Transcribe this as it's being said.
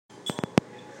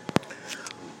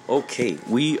Okay,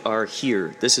 we are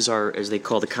here. This is our, as they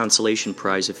call, the consolation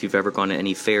prize. If you've ever gone to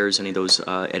any fairs, any of those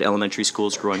at elementary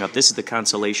schools growing up, this is the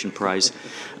consolation prize.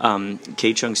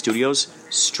 K-Chung Studios,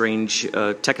 strange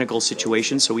technical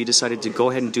situation, so we decided to go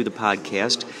ahead and do the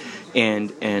podcast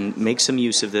and make some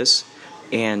use of this.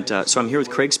 And so I'm here with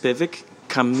Craig Spivak,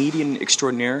 comedian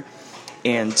extraordinaire,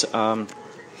 and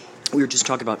we were just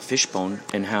talking about Fishbone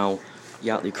and how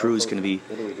Yachtly Crew is going to be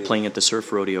playing at the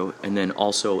Surf Rodeo and then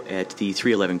also at the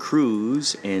 311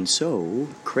 Cruise. And so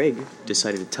Craig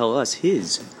decided to tell us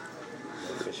his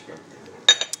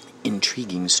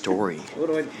intriguing story. What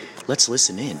do I? Let's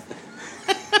listen in.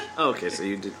 Okay, so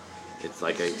you did. It's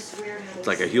like a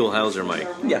Huell Hauser mic.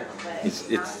 Yeah.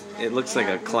 It looks like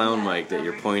a clown mic that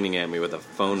you're pointing at me with a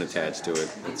phone attached to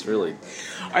it. It's really.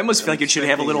 I almost feel like it should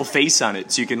have a little face on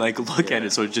it so you can like look at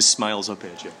it so it just smiles up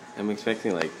at you. I'm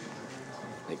expecting like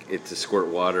it to squirt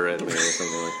water at me or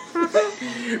something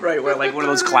like. Right, where like one of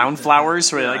those clown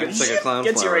flowers where like It's like a clown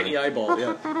gets you flower. right in the eyeball.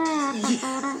 Yeah.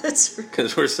 That's right.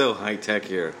 Because we're so high tech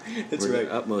here. That's we're right.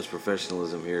 The utmost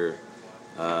professionalism here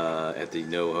at the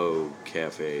NoHo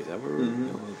Cafe. Is that where we're?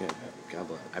 NoHo Cafe. God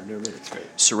bless. I've never been. It's great.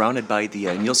 Surrounded by the,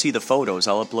 and you'll see the photos.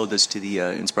 I'll upload this to the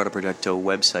Inspirato Progetto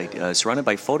website. Surrounded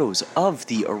by photos of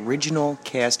the original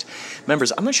cast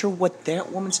members. I'm not sure what that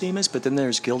woman's name is, but then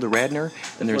there's Gilda Radner,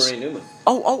 and there's Lorraine Newman.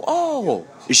 Oh!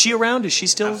 Is she around? Is she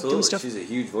still Absolutely. doing stuff? She's a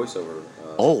huge voiceover.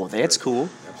 Oh, that's cool.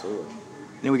 Absolutely.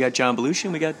 Then we got John Belushi,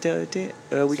 and we got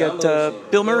Belushi.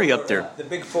 Bill Murray up there. The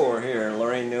big four here: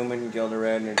 Lorraine Newman, Gilda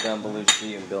Radner, John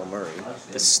Belushi, and Bill Murray.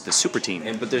 The super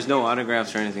team. But there's no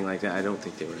autographs or anything like that. I don't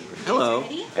think they were. Hello.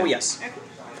 Oh yes. Okay.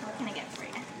 What can I get for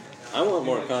you? I want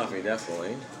more coffee,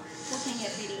 definitely. What can I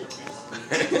get for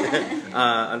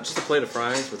you? Just a plate of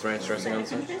fries with ranch dressing on the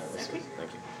side.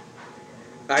 Thank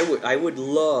you. I would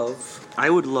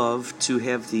love to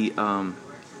have the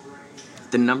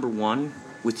number one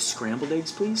with scrambled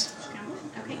eggs, please. Scrambled?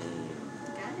 Okay.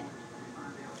 Got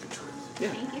it. Yeah.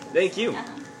 Thank you. Thank you.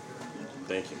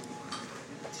 Thank you.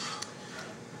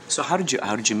 So how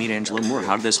did you meet Angela Moore?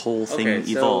 How did this whole thing Okay,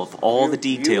 so evolve? All the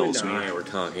details. You and I were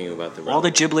talking about the All the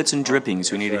giblets and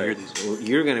drippings. We need to hear That's this. right. Well,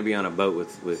 you're going to be on a boat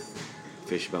with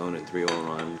Fishbone and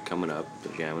 301 coming up,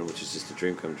 jamming, which is just a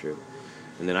dream come true.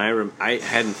 And then I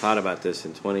hadn't thought about this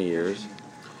in 20 years,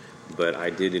 but I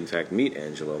did in fact meet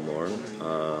Angela Moore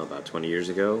about 20 years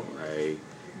ago. I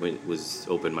was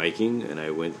open micing, and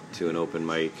I went to an open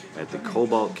mic at the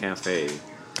Cobalt Cafe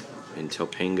in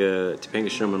Topanga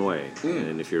Sherman Way.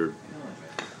 And if you're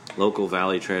local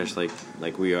Valley trash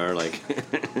like we are, like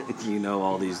you know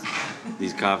all these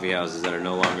coffee houses that are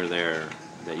no longer there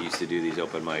that used to do these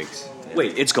open mics.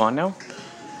 Wait, it's gone now?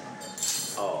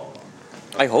 Oh.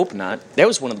 I hope not. That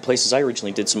was one of the places I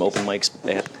originally did some open mics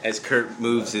at. As Kurt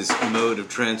moves his mode of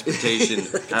transportation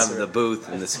out of the booth,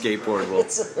 and the skateboard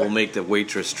will make the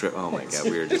waitress trip. Oh my God,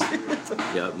 we are just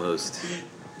the utmost.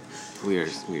 We are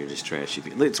just trashy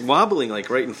people. It's wobbling like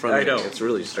right in front of me. It's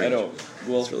really strange. I know.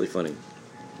 Well, It's really funny.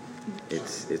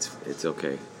 It's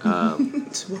okay.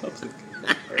 it's wobbling.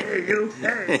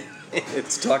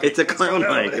 It's talking. It's a clown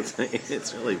mic.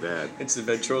 It's really bad. It's the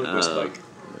ventriloquist mic.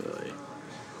 Really.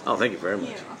 Oh, thank you very much.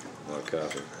 You're More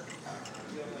coffee.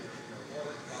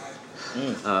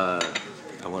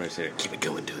 I want to say, keep it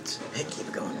going, dudes. Hey, keep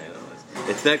it going.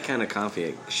 It's that kind of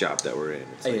coffee shop that we're in.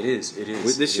 It's Hey, like- it is. It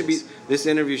is. This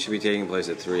interview should be taking place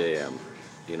at 3 a.m.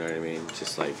 You know what I mean?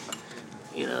 Just like,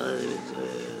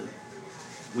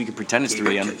 We could pretend it's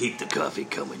 3 a.m. keep the coffee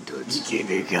coming, dudes. Keep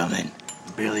it coming.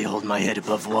 Barely hold my head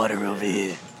above water over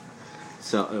here.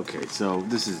 So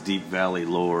this is Deep Valley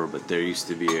lore, but there used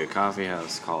to be a coffee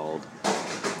house called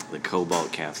the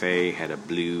Cobalt Cafe, had a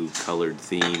blue colored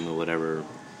theme or whatever,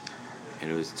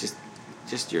 and it was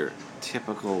just your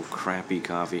typical crappy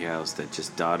coffee house that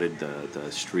just dotted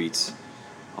the streets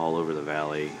all over the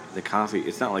valley. The coffee,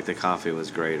 it's not like the coffee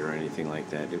was great or anything like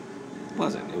that. It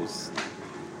wasn't. It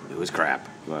was crap.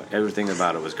 Everything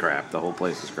about it was crap. The whole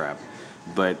place was crap.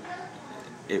 But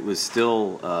it was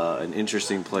still an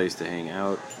interesting place to hang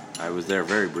out. I was there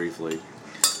very briefly,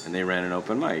 and they ran an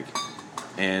open mic.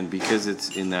 And because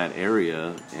it's in that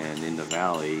area and in the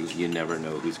valley, you never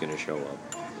know who's going to show up.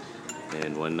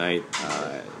 And one night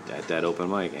at that open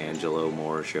mic, Angelo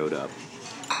Moore showed up.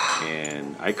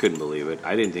 And I couldn't believe it.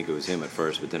 I didn't think it was him at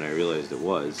first, but then I realized it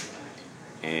was.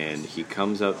 And he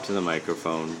comes up to the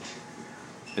microphone.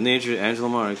 And Angelo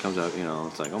Moore comes up,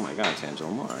 it's like, oh my God, it's Angelo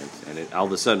Moore. And all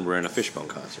of a sudden, we're in a Fishbone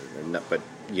concert. But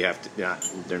you have to,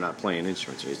 they're not playing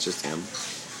instruments, it's just him.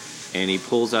 And he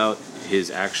pulls out his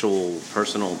actual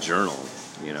personal journal,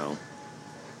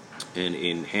 and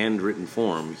in handwritten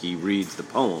form, he reads the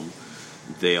poem,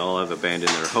 "They All Have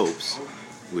Abandoned Their Hopes."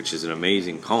 which is an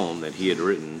amazing poem that he had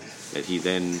written that he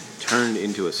then turned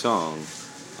into a song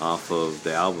off of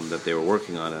the album that they were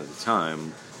working on at the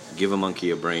time, Give a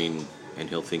Monkey a Brain and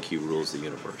He'll Think He Rules the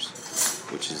Universe,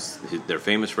 which is their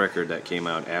famous record that came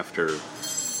out after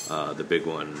the big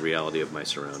one, Reality of My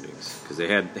Surroundings, because they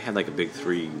had like a big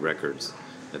 3 records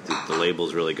that the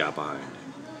labels really got behind,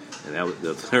 and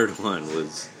the third one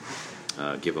was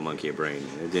Give a Monkey a Brain.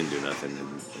 It didn't do nothing,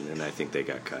 and then I think they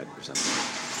got cut or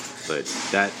something. But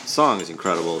that song is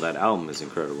incredible. That album is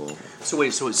incredible. So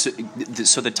wait, so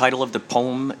the title of the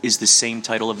poem is the same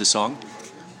title of the song?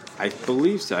 I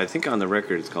believe so. I think on the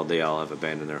record it's called "They All Have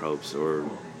Abandoned Their Hopes," or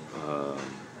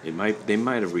they might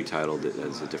have retitled it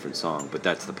as a different song. But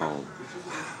that's the poem,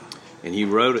 and he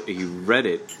read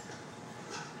it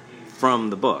from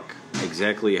the book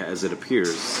exactly as it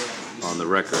appears on the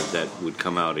record that would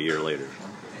come out a year later.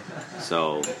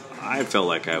 So I felt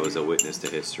like I was a witness to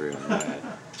history on that,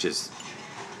 just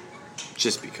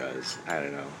because, I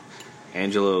don't know.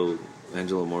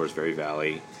 Angelo Moore's very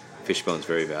Valley, Fishbone's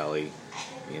very Valley,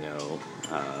 you know.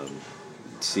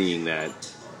 Seeing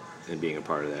that and being a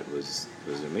part of that was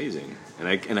amazing. And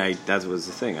I that was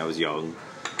the thing. I was young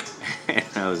and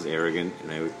I was arrogant,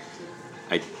 and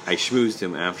I schmoozed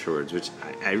him afterwards, which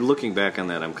I looking back on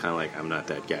that, I'm kind of like, I'm not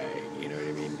that guy, you know what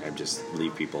I mean? I just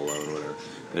leave people alone or whatever.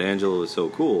 But Angelo was so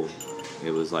cool.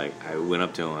 It was like, I went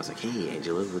up to him, I was like, hey,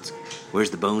 Angelo,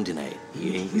 where's the bone tonight?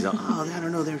 He's like, oh, I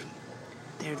don't know, they're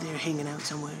hanging out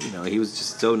somewhere. You know, he was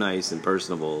just so nice and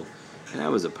personable. And I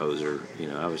was a poser, you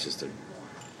know, I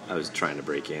was trying to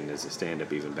break in as a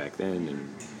stand-up even back then,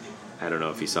 and I don't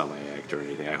know if he saw my act or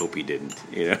anything. I hope he didn't,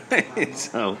 you know.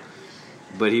 So,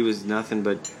 but he was nothing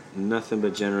but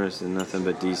generous and nothing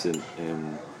but decent,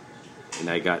 and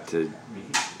I got to.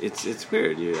 It's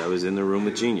weird. I was in the room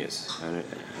with genius. I don't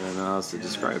know how else to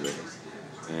describe it.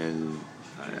 And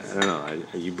I don't know.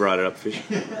 You brought it up,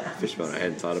 Fishbone. I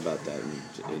hadn't thought about that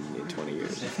in 20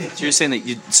 years. So you're saying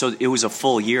that so it was a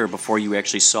full year before you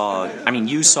actually saw. I mean,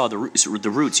 you saw the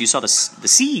roots. You saw the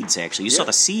seeds actually. You saw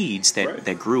the seeds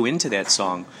that grew into that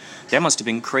song. That must have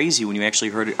been crazy when you actually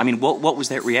heard it. I mean, what was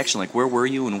that reaction like? Where were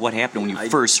you, and what happened when you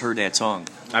first heard that song?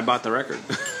 I bought the record.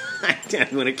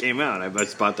 When it came out, I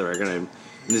just bought the record. And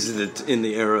this is in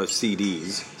the era of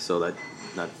CDs, so that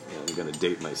I'm going to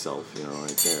date myself, you know,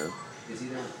 right there.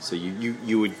 So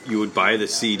you would buy the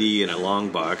CD in a long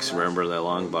box. Remember that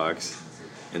long box?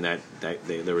 And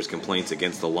there was complaints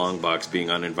against the long box being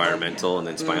unenvironmental, and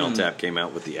then Spinal Tap came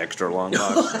out with the extra long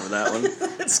box. Remember that one? I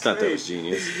thought that was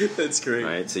genius. That's great.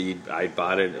 Right? So I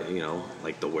bought it, you know,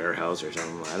 like the warehouse or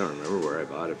something. I don't remember where I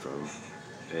bought it from.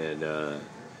 And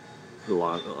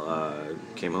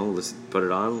came home, put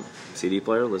it on CD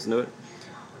player, listen to it,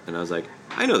 and I was like,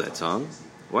 I know that song.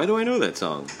 Why do I know that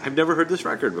song? I've never heard this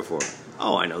record before.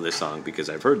 Oh, I know this song because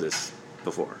I've heard this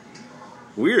before.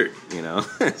 Weird, you know.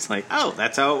 It's like, oh,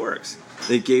 that's how it works.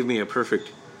 It gave me a perfect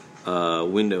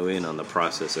window in on the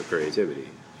process of creativity.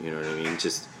 You know what I mean?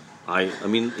 I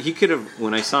mean, he could have,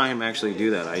 when I saw him actually do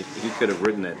that, he could have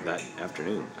written it that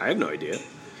afternoon. I have no idea.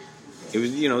 It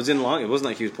was, you know, it was in long. It wasn't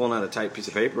like he was pulling out a tight piece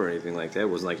of paper or anything like that. It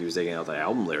wasn't like he was taking out the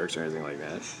album lyrics or anything like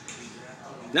that.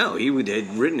 No, he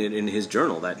had written it in his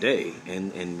journal that day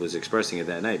and was expressing it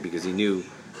that night because he knew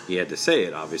he had to say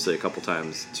it, obviously, a couple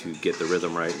times to get the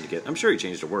rhythm right and to get. I'm sure he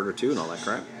changed a word or two and all that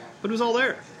crap, but it was all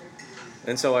there.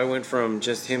 And so I went from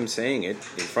just him saying it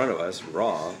in front of us,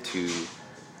 raw, to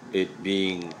it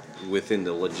being within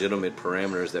the legitimate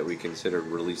parameters that we considered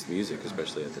released music,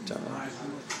 especially at the time.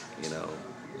 You know.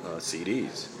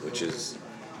 CDs, which is,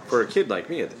 for a kid like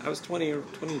me, I was 20 or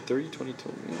 20, 30,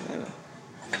 22, I don't know.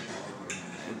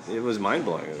 It was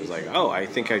mind-blowing. It was like, oh, I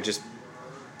think I just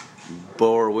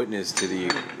bore witness to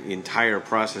the entire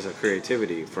process of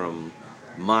creativity from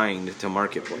mind to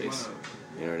marketplace.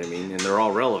 You know what I mean? And they're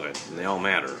all relevant, and they all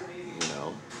matter, you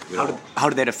know. How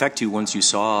did that affect you once you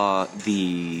saw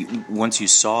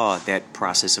that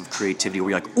process of creativity where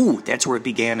you're like, ooh, that's where it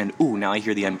began, and ooh, now I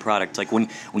hear the end product? Like when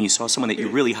you saw someone that you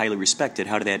really highly respected,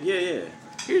 how did that... Yeah.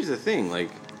 Here's the thing,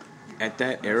 like, at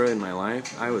that era in my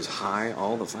life, I was high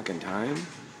all the fucking time.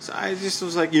 So I just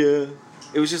was like, yeah.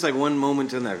 It was just like one moment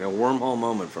to the next, a wormhole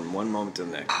moment from one moment to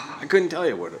the next. I couldn't tell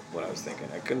you what I was thinking.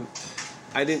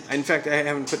 In fact, I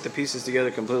haven't put the pieces together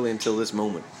completely until this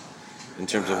moment. In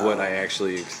terms of what I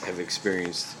actually have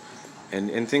experienced,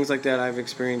 and things like that I've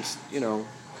experienced, you know,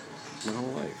 my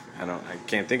whole life. I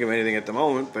can't think of anything at the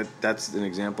moment, but that's an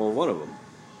example of one of them.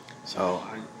 So,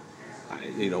 I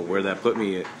you know, where that put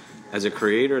me as a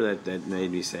creator, that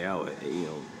made me say, oh, you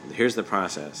know, here's the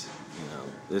process. You know,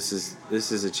 this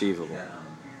is achievable.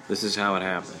 This is how it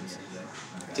happens.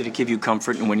 Did it give you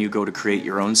comfort when you go to create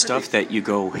your own stuff that you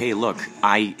go, hey, look,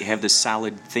 I have this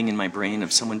solid thing in my brain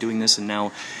of someone doing this, and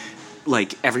now,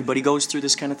 like, everybody goes through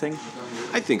this kind of thing?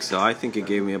 I think so. I think it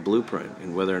gave me a blueprint,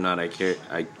 and whether or not I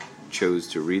chose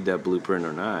to read that blueprint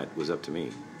or not was up to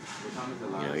me.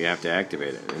 You know, you have to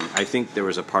activate it. And I think there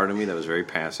was a part of me that was very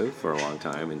passive for a long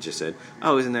time and just said,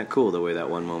 oh, isn't that cool the way that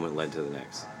one moment led to the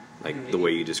next? Like the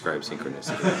way you describe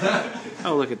synchronicity.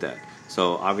 Oh, look at that.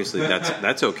 So obviously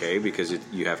that's okay because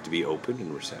you have to be open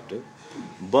and receptive.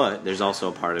 But there's also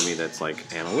a part of me that's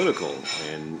like analytical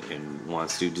and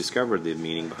wants to discover the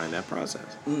meaning behind that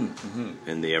process. Mm-hmm.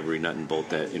 And the every nut and bolt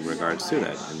that in regards to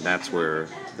that. And that's where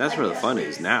the fun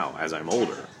is now as I'm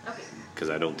older. Because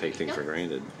I don't take things for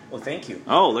granted. Well, thank you.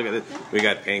 Oh, look at it. We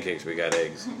got pancakes, we got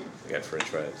eggs, we got french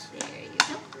fries. There you go.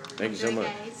 Thank you so much.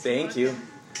 Thank you.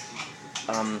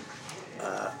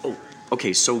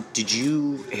 Okay, so did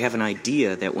you have an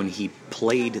idea that when he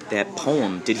played that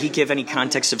poem, did he give any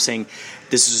context of saying,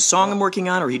 this is a song I'm working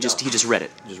on, or he just read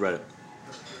it? Just read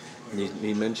it.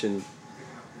 He mentioned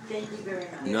Thank you very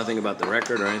much. nothing about the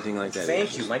record or anything like that.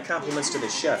 Thank you. My compliments to the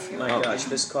chef. My gosh,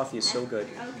 this coffee is so good.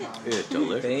 It's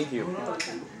delicious. Thank you.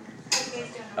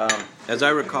 As I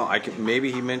recall, maybe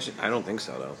he mentioned. I don't think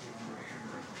so though.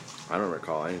 I don't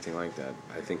recall anything like that.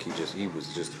 I think he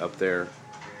was just up there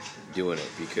doing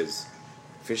it because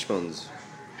Fishbone's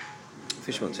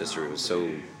history was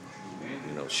so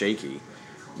shaky.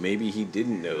 Maybe he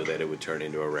didn't know that it would turn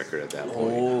into a record at that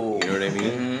point. Oh. You know what I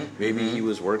mean? Mm-hmm. Maybe he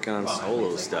was working on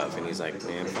solo stuff, and he's like,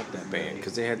 "Man, fuck that band,"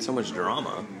 because they had so much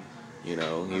drama. You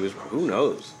know, he was. Who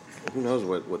knows? Who knows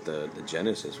what the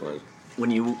genesis was? When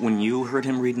you heard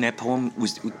him reading that poem,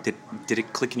 did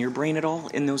it click in your brain at all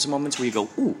in those moments where you go,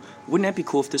 "Ooh, wouldn't that be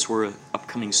cool if this were an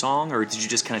upcoming song?" Or did you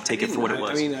just kind of take it for what it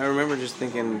was? I mean, I remember just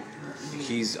thinking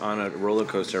he's on a roller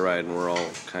coaster ride, and we're all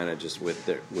kind of just with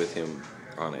him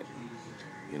on it.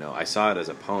 You know, I saw it as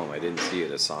a poem. I didn't see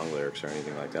it as song lyrics or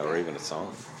anything like that, or even a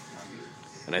song.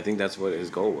 And I think that's what his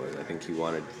goal was. I think he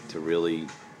wanted to really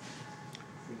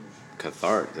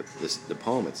the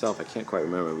poem itself. I can't quite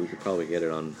remember. We could probably get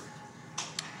it on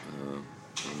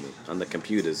the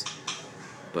computers,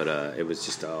 but it was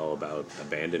just all about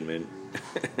abandonment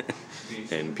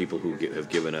and people who have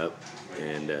given up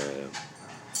and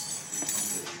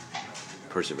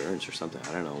perseverance or something.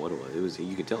 I don't know what it was. It was.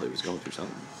 You could tell he was going through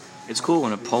something. It's cool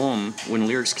when a poem, when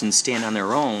lyrics can stand on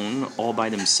their own, all by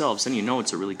themselves, then you know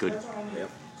it's a really good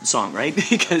song, right?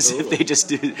 Because if they just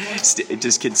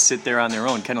could sit there on their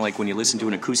own, kind of like when you listen to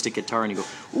an acoustic guitar and you go,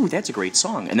 ooh, that's a great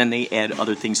song. And then they add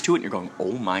other things to it and you're going,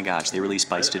 oh my gosh, they really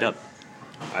spiced it up.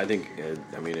 I think,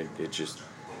 it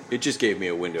just gave me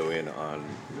a window in on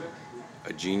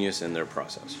a genius and their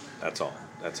process. That's all.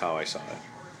 That's how I saw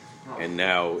it. And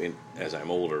now, as I'm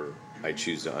older, I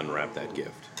choose to unwrap that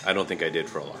gift. I don't think I did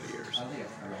for a lot of years.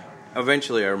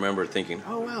 Eventually, I remember thinking,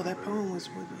 "Oh wow, that poem was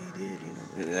what he did,"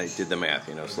 And I did the math,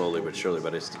 slowly but surely.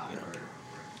 But it's,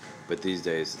 But these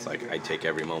days, it's like I take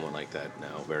every moment like that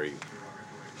now very,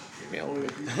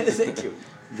 Thank you.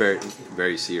 very,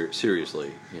 very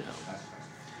seriously.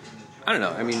 I don't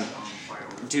know. I mean,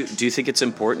 do you think it's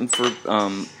important for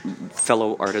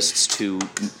fellow artists to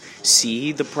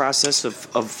see the process of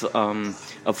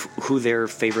who their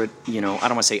favorite, I don't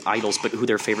want to say idols, but who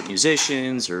their favorite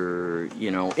musicians or,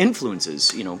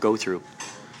 influences, go through?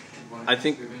 I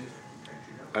think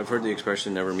I've heard the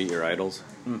expression "never meet your idols,"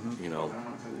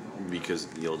 because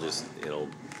it'll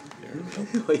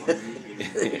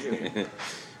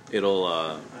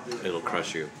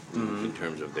crush you in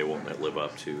terms of they won't live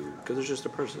up to, because it's just a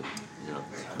person.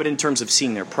 But in terms of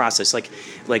seeing their process, like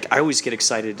I always get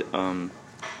excited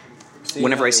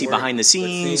whenever I see behind the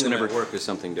scenes. Whenever work is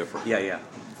something different. Yeah.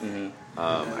 Mm-hmm.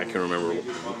 I can remember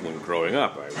when growing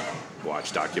up, I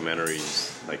watched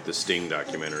documentaries like the Sting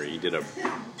documentary. He did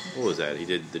what was that? He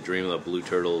did the Dream of the Blue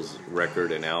Turtles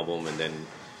record and album, and then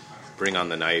Bring on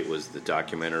the Night was the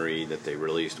documentary that they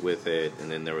released with it, and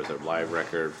then there was a live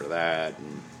record for that.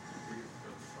 And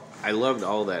I loved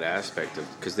all that aspect of,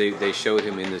 because they showed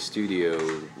him in the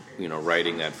studio,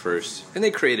 writing that first, and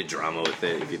they created drama with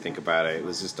it. If you think about it, it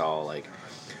was just all like,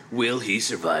 will he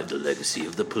survive the legacy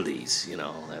of the Police?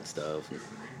 All that stuff. And,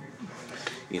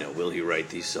 will he write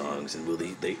these songs, and will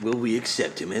we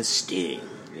accept him as Sting?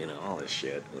 All this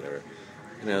shit, whatever.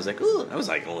 And I was like, oh, I was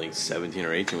like only 17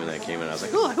 or 18 when that came in. I was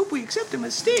like, oh, I hope we accept him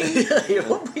as Sting. You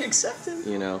hope we accept him?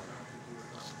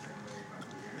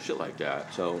 Shit like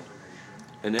that. So,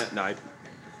 and that night,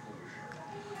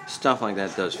 stuff like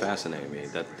that does fascinate me.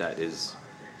 That is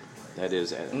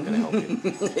going to help you.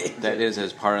 That is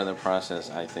as part of the process,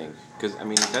 I think. Because,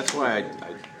 that's why I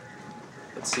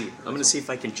Let's see. I'm going to see if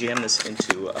I can jam this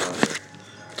into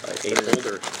a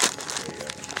holder.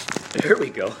 There we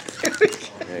go.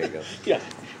 There you go. Yeah.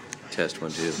 Test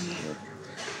 1 2. Yeah.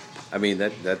 I mean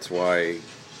that's why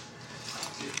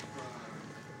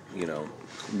you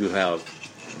have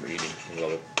reading. I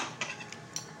love it.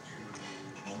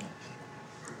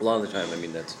 A lot of the time, I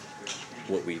mean that's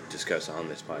what we discuss on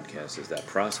this podcast is that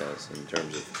process in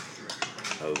terms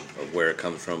of where it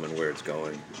comes from and where it's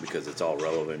going, because it's all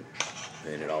relevant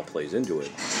and it all plays into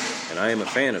it. And I am a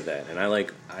fan of that, and I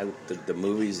like the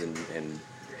movies and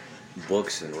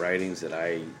books and writings that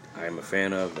I am a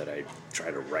fan of, that I try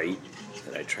to write,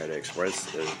 that I try to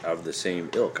express of the same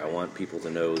ilk. I want people to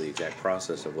know the exact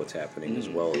process of what's happening as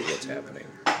well as what's happening.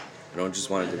 I don't just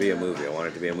want it to be a movie. I want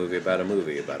it to be a movie about a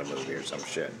movie or some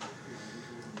shit.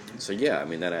 So yeah, I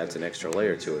mean that adds an extra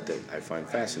layer to it that I find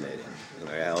fascinating, and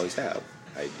I always have.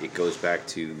 It goes back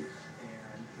to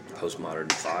postmodern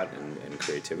thought and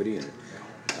creativity, and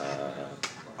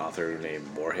author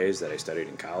named Borges that I studied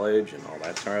in college and all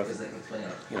that stuff.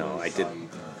 I did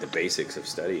the basics of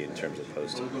study in terms of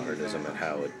postmodernism and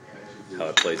how it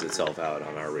plays itself out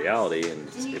on our reality, and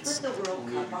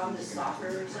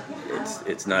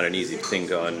it's not an easy thing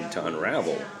to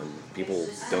unravel, and people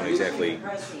don't exactly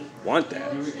want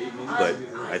that. But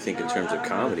I think in terms of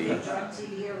comedy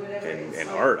and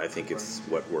art, I think it's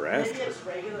what we're after.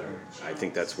 I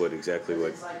think that's exactly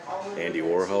what Andy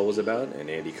Warhol was about, and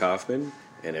Andy Kaufman,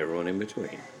 and everyone in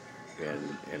between.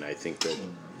 And I think that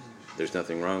there's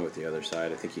nothing wrong with the other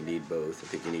side. I think you need both. I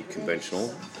think you need conventional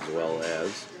as well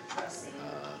as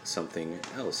something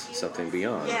else, something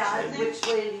beyond. And, which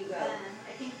way do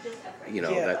you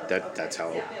go?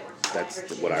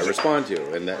 that's what I respond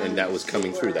to, and that was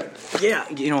coming through that. Yeah,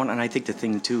 and I think the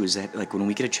thing too is that like when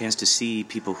we get a chance to see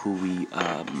people who we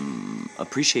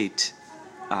appreciate,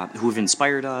 who have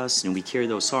inspired us, and we carry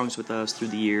those songs with us through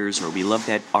the years, or we love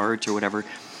that art or whatever.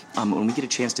 When we get a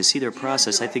chance to see their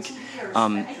process, I think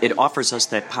it offers us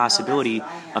that possibility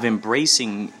of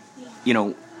embracing,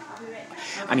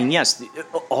 I mean, yes,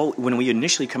 when we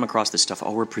initially come across this stuff,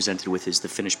 all we're presented with is the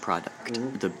finished product,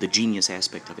 the genius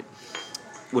aspect of it.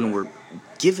 When we're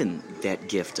given that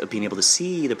gift of being able to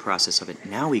see the process of it,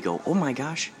 now we go, oh my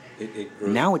gosh,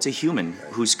 now it's a human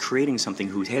who's creating something,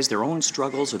 who has their own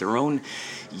struggles or their own,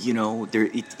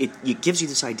 it gives you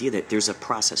this idea that there's a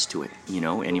process to it,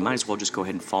 and you might as well just go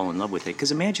ahead and fall in love with it.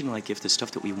 Because imagine, like, if the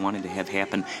stuff that we wanted to have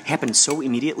happened so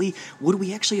immediately, would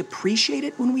we actually appreciate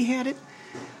it when we had it?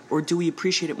 Or do we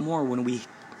appreciate it more when we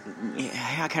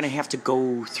kind of have to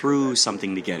go through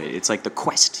something to get it? It's like the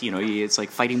quest, it's like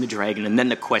fighting the dragon, and then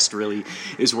the quest really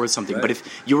is worth something. Right. But if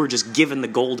you were just given the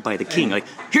gold by the king, like,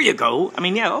 here you go, I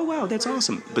mean, yeah, oh wow, that's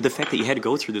awesome. But the fact that you had to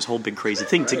go through this whole big crazy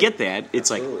thing to get that,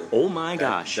 it's Absolutely. Like, oh my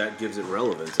gosh. That gives it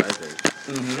relevance, I think.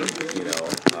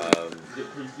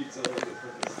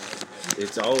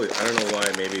 It's always, I don't know why,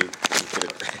 maybe you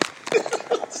could have...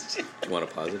 Do you want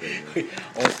to pause it?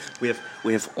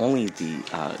 We have only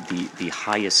the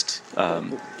highest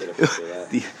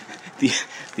the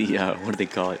what do they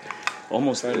call it?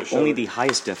 Almost only the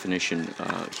highest definition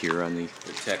here on the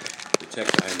tech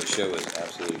behind the show is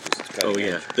absolutely just cutting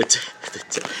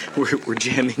edge. We're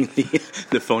jamming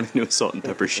the phone into a salt and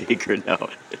pepper shaker now.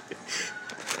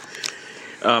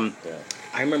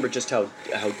 I remember just how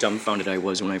dumbfounded I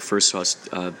was when I first saw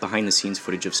behind-the-scenes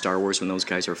footage of Star Wars when those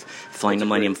guys are flying the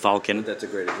Millennium Falcon. That's a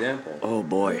great example. Oh,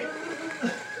 boy.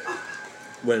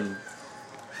 When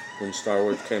Star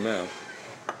Wars came out,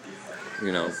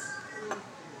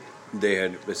 they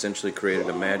had essentially created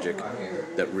a magic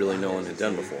that really no one had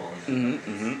done before. And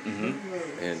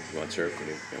you want syrup?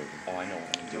 Oh, I know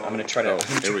what I'm going to do. I'm going to try to...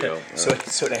 Here we go. So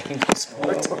it angles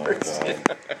more towards it.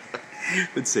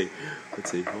 Let's see.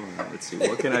 Hold on. Let's see.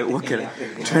 What can I? I'm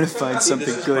trying to find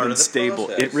something good and stable.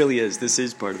 It really is. This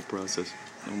is part of the process.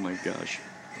 Oh my gosh.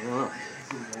 No.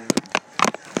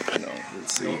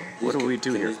 Let's see. What do we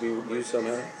do here? Use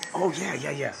somehow? Oh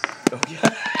yeah. Oh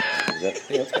yeah.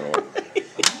 That's gonna work.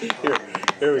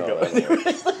 Here we go.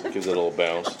 Gives it a little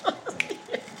bounce.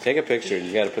 Take a picture.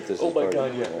 You got to put this. Oh my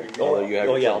God! Yeah.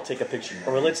 Oh yeah. I'll take a picture.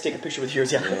 Or let's take a picture with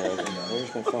yours. Yeah.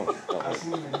 Where's my phone?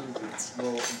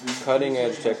 Cutting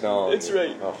edge technology. That's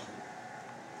right. Oh.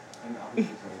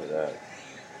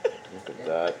 Look at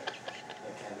that.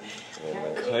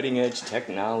 Cutting edge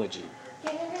technology.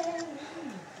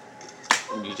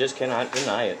 You just cannot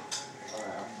deny it.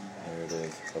 There it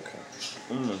is. Okay.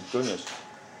 Goodness.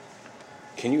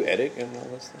 Can you edit and all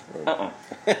this stuff?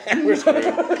 We're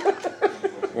screwed.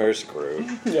 We're screwed.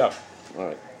 Yeah. All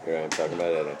right. Here I am talking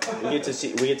about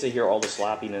editing. We get to hear all the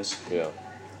sloppiness. Yeah.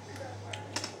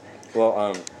 Well,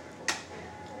 I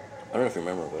don't know if you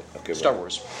remember, but Star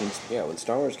Wars. When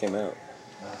Star Wars came out,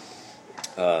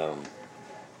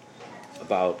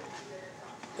 about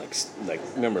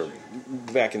remember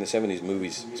back in the 70s,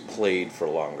 movies played for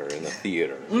longer in the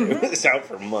theater. It was out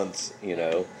for months,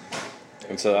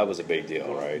 and so that was a big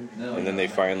deal, right? And then they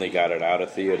finally got it out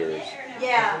of theaters.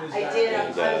 Yeah, I did.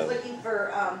 And, I was looking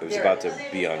for. It was about to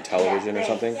be on television or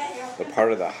something, but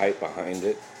part of the hype behind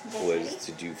it was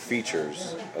to do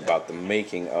features about the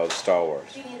making of Star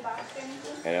Wars.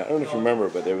 And I don't know if you remember,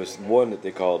 but there was one that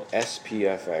they called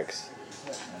SPFX,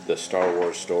 the Star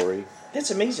Wars story.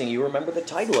 That's amazing. You remember the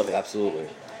title of it. Absolutely.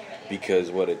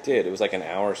 Because what it did, it was like an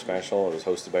hour special. It was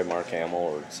hosted by Mark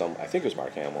Hamill I think it was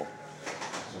Mark Hamill.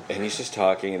 And he's just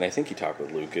talking, and I think he talked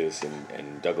with Lucas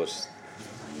and Douglas,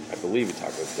 I believe he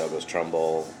talked with Douglas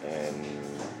Trumbull and,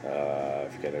 I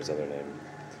forget his other name.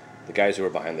 The guys who were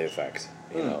behind the effects,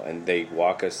 and they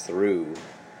walk us through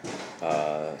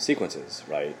sequences,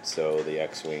 right? So the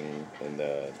X-Wing and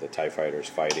the TIE fighters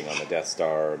fighting on the Death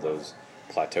Star, those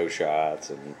plateau shots,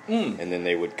 and then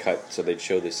they would cut, so they'd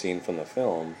show the scene from the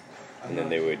film, and then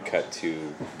they would cut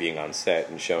to being on set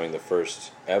and showing the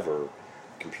first ever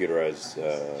computerized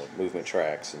movement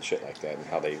tracks and shit like that, and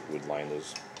how they would line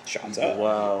those shots up.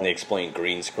 Wow. And they explained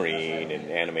green screen and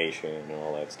animation and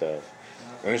all that stuff.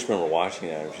 I just remember watching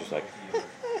that, I was just like,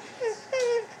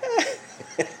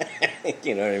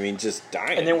 you know what I mean, just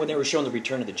dying. And then when they were showing the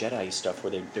Return of the Jedi stuff,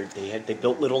 where they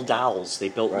built little dolls, they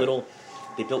built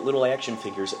little action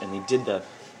figures, and they did the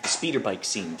speeder bike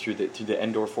scene through the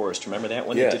Endor Forest. Remember that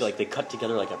one? Yes. They cut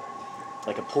together like a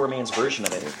poor man's version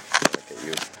of it. Look at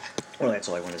you. Well, that's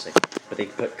all I want to say. But they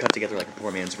cut together like a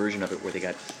poor man's version of it, where they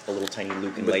got a little tiny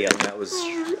Luke and But Leia.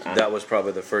 that was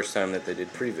probably the first time that they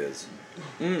did previs,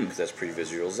 because that's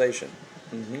pre-visualization.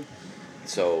 Mm-hmm.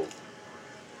 So,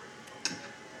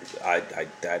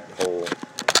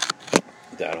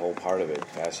 that whole part of it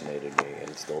fascinated me, and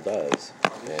it still does.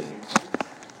 And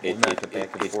it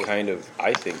kind of,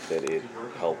 I think that it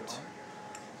helped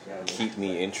keep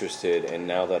me interested. And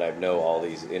now that I know all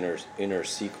these inner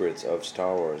secrets of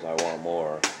Star Wars, I want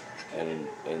more. And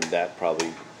that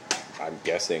probably, I'm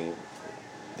guessing,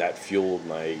 that fueled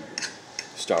my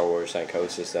Star Wars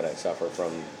psychosis that I suffer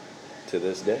from to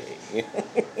this day.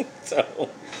 So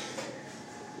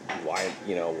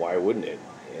why wouldn't it?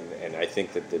 And I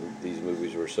think that these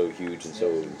movies were so huge and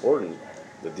so important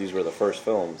that these were the first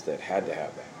films that had to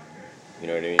have that. You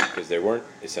know what I mean? Because they weren't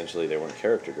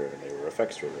character driven; they were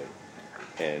effects driven,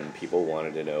 and people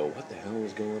wanted to know what the hell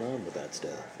was going on with that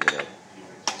stuff.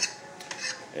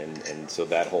 And so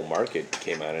that whole market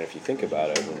came out. And if you think about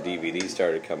it, when DVDs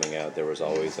started coming out, there was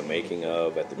always a making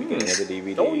of at the beginning of the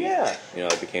DVD. Oh yeah.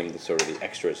 It became the sort of the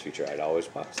extras feature. I'd always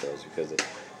watch those because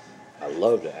I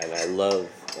loved it, and I love.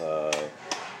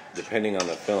 Depending on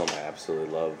the film, I absolutely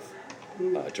love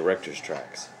director's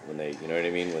tracks when they, you know what I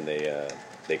mean, when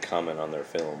they comment on their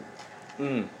film.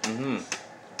 Mm-hmm.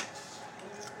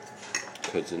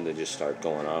 Because then they just start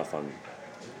going off on,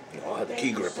 the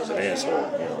key grip was an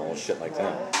asshole, shit like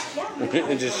that.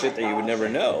 And just shit that you would never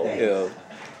know,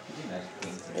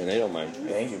 And they don't mind.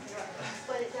 Thank you.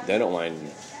 They don't mind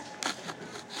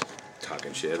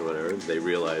talking shit or whatever. They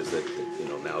realize that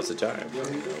now's the time.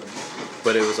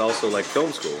 But it was also like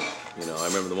film school. I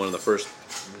remember one of the first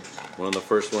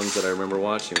ones that I remember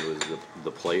watching was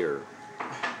the Player.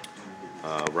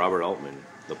 Robert Altman,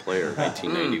 The Player,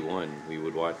 1991. We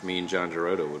would watch. Me and John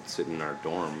Girotta would sit in our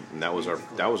dorm, and that was our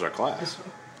class,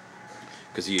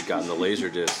 because he had gotten the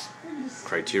Laserdisc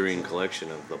Criterion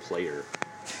collection of The Player.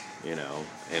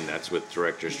 And that's with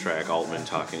director's track, Altman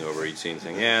talking over each scene,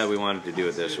 saying, yeah, we wanted to do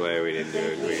it this way, we didn't do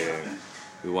it,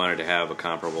 we wanted to have a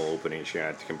comparable opening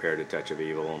shot compared to Touch of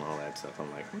Evil and all that stuff.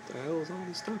 I'm like, what the hell is all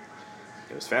this stuff?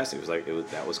 It was fascinating.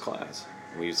 That was class.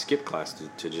 We would skip class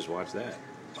to just watch that.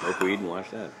 Smoke weed and watch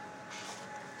that.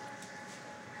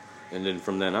 And then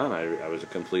from then on, I was a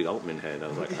complete Altman head. I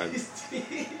was like,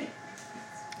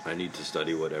 I need to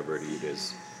study whatever it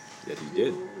is that he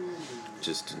did,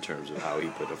 just in terms of how he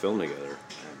put a film together.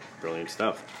 Brilliant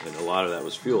stuff. And a lot of that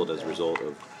was fueled as a result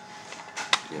of,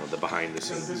 the behind the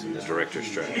scenes and the director's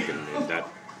track and that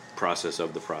process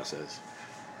of the process.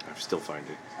 I still find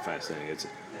it fascinating.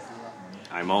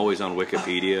 I'm always on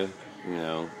Wikipedia,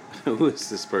 who is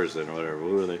this person or whatever.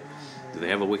 Who are they? Do they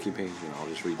have a wiki page? I'll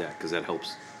just read that because that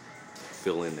helps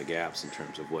fill in the gaps in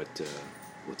terms of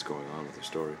what's going on with the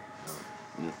story.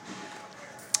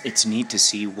 It's neat to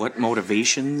see what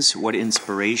motivations, what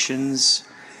inspirations,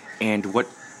 and what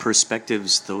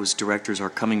perspectives those directors are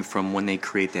coming from when they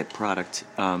create that product.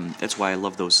 That's why I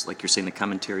love those, like you're saying, the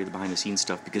commentary, the behind-the-scenes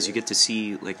stuff, because you get to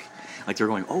see, like they're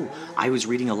going, oh, I was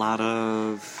reading a lot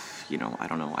of I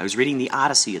don't know. I was reading the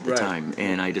Odyssey at the Right. time,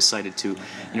 and I decided to,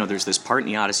 there's this part in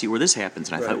the Odyssey where this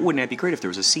happens, and I thought, Right. wouldn't that be great if there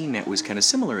was a scene that was kind of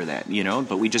similar to that,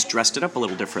 but we just dressed it up a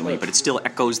little differently, but it still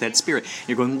echoes that spirit.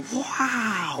 You're going,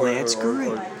 wow, that's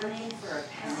great.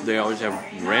 They always have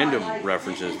random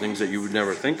references, things that you would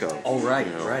never think of. Oh, right,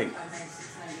 you know. right.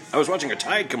 I was watching a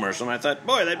Tide commercial and I thought,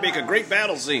 boy, that'd make a great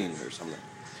battle scene or something.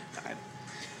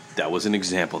 That was an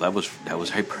example. That was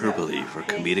hyperbole for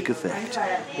comedic effect.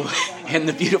 And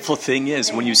the beautiful thing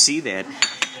is, when you see that,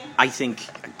 I think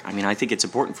it's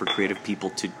important for creative people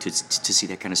to see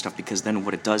that kind of stuff, because then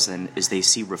what it does then is they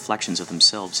see reflections of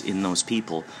themselves in those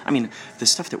people. I mean, the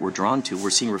stuff that we're drawn to,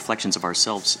 we're seeing reflections of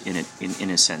ourselves in it, in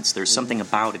a sense. There's something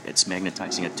about it that's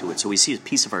magnetizing it to it. So we see a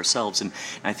piece of ourselves, and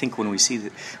I think when we see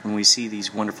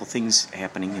these wonderful things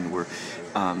happening, and we're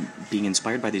being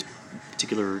inspired by these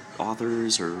particular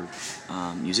authors or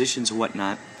musicians or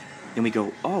whatnot, and we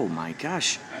go, oh my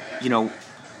gosh,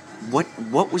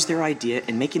 what was their idea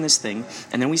in making this thing?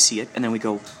 And then we see it, and then we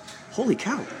go, holy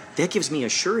cow, that gives me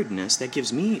assuredness, that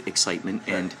gives me excitement,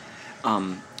 and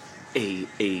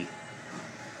it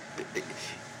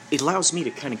allows me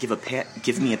to kind of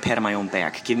give me a pat on my own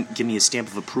back, give me a stamp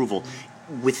of approval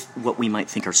with what we might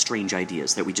think are strange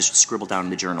ideas that we just scribble down in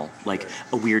the journal, like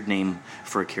a weird name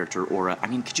for a character, or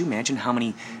could you imagine how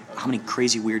many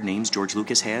crazy weird names George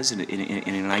Lucas has in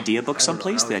an idea book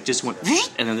someplace that just went,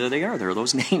 and then there they are. There are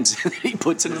those names that he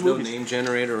puts in the There's no movies. name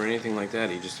generator or anything like that.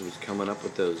 He just was coming up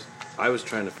with those. I was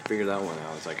trying to figure that one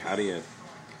out. It's like, how did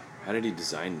he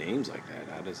design names like that?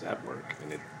 How does that work?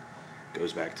 And it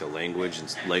goes back to language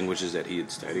and languages that he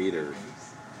had studied, or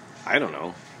I don't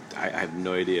know. I have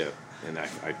no idea. And I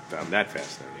found that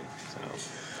fascinating. So.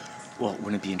 Well,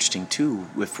 wouldn't it be interesting, too,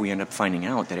 if we end up finding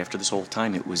out that after this whole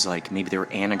time it was like maybe there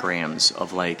were anagrams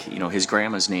of, like, his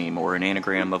grandma's name, or an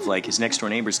anagram of, like, his next-door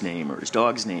neighbor's name, or his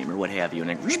dog's name, or what have you,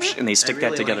 and they stick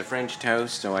that together. Like French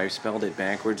toast, so I spelled it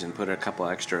backwards and put a couple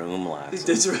extra umlauts.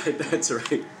 That's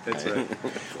right.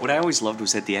 What I always loved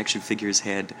was that the action figures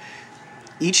had...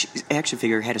 Each action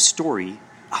figure had a story.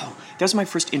 Oh, that was my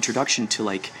first introduction to,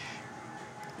 like,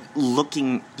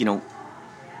 looking, the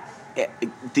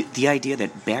idea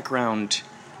that background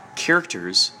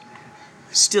characters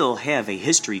still have a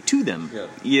history to them,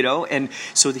 and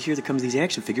so here there comes these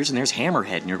action figures, and there's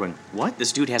Hammerhead, and you're going, what?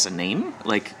 This dude has a name?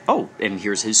 Like, oh, and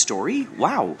here's his story?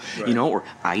 Wow. Right. Or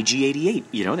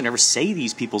IG-88, they never say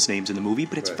these people's names in the movie,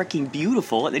 but it's freaking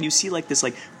beautiful, and then you see, like, this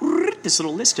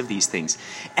little list of these things.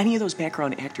 Any of those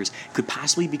background actors could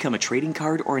possibly become a trading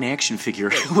card or an action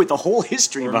figure with a whole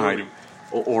history behind him.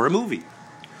 Or a movie.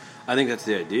 I think that's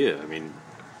the idea. I mean,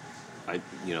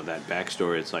 that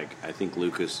backstory, it's like, I think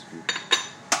Lucas,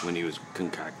 when he was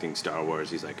concocting Star Wars,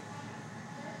 he's like,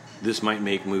 this might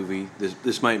make movie,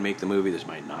 this might make the movie, this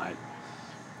might not.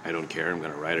 I don't care, I'm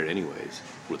going to write it anyways,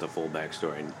 with a full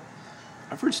backstory. And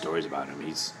I've heard stories about him.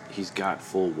 He's got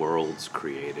full worlds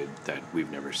created that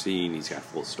we've never seen. He's got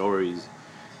full stories.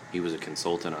 He was a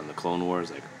consultant on the Clone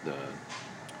Wars, like the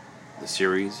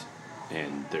series.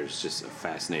 And there's just a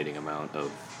fascinating amount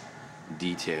of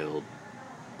detailed,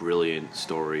 brilliant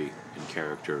story and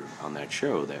character on that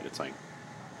show that it's like...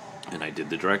 And I did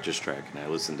the director's track, and I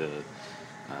listened to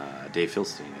Dave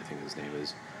Filstein, I think his name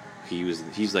is.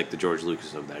 He's like the George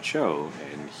Lucas of that show,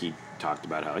 and he talked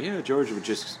about how, George would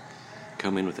just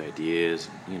come in with ideas.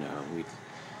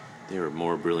 They were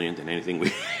more brilliant than anything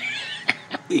we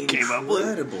came up with.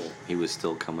 Incredible. He was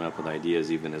still coming up with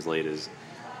ideas even as late as,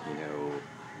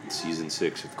 season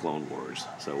 6 of Clone Wars.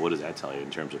 So what does that tell you in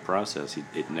terms of process?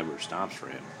 It never stops for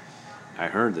him. I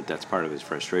heard that that's part of his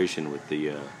frustration with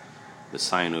the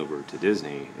sign over to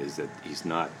Disney, is that he's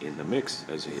not in the mix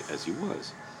as he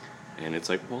was. And it's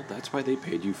like, well, that's why they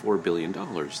paid you $4 billion.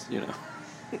 You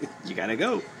gotta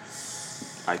go.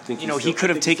 I think he could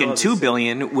have taken $2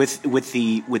 billion with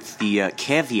the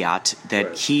caveat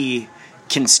that he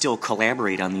can still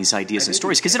collaborate on these ideas and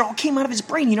stories, because it all came out of his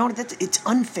brain. It's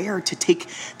unfair to take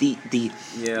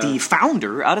the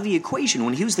founder out of the equation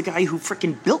when he was the guy who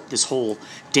frickin' built this whole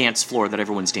dance floor that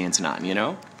everyone's dancing on.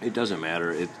 It doesn't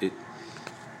matter.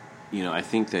 I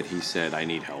think that he said, I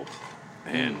need help,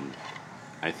 and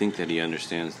I think that he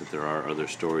understands that there are other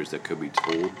stories that could be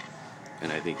told,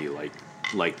 and I think he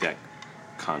liked that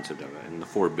concept of it. And the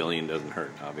 $4 billion doesn't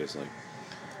hurt, obviously,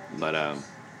 but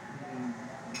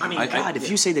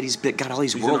if you say that he's got all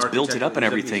these worlds built it up and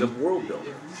everything. He's a world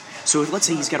builder. So let's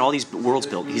say he's got all these worlds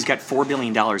built. He's got $4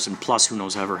 billion and plus who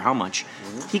knows ever how much.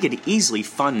 He could easily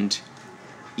fund,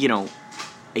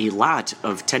 a lot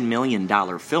of $10 million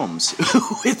films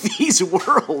with these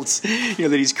worlds, that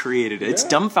he's created. It's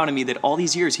dumbfounded me that all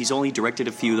these years he's only directed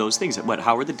a few of those things. What,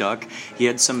 Howard the Duck? He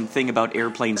had something about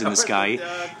airplanes in the sky.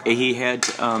 He had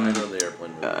I know the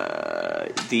airplane movie.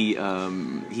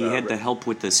 he had the help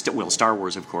with the Star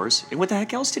Wars, of course. And what the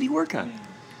heck else did he work on?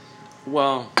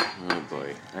 Well, oh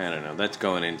boy, I don't know. That's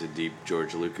going into deep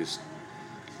George Lucas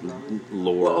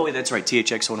lore. Oh, that's right,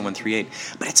 THX 1138.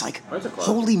 But it's like, That's a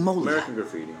classic. holy moly! American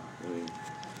Graffiti.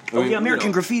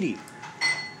 American Graffiti.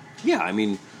 Yeah, I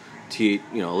mean,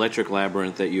 Electric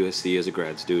Labyrinth at USC as a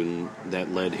grad student,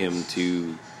 that led him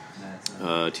to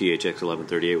THX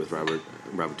 1138 with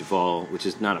Robert Duvall, which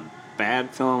is not a bad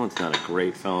film. It's not a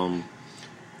great film,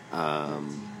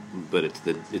 but it's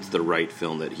the right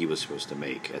film that he was supposed to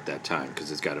make at that time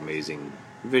because it's got amazing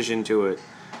vision to it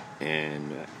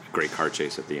and a great car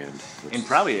chase at the end. And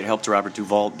probably it helped Robert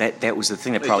Duvall. That was the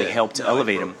thing that probably helped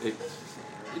elevate him.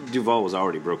 Duvall was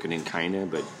already broken in, kinda,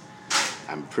 but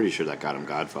I'm pretty sure that got him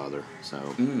Godfather.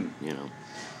 So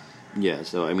yeah.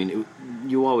 So I mean,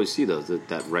 you always see those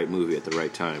that right movie at the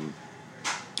right time.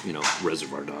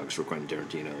 Reservoir Dogs for Quentin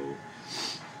Tarantino,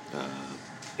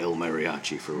 El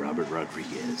Mariachi for Robert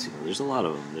Rodriguez. There's a lot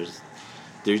of them.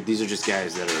 These are just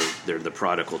guys they're the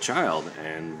prodigal child,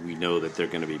 and we know that they're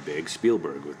going to be big.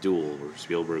 Spielberg with Duel, or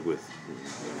Spielberg with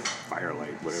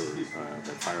Firelight, whatever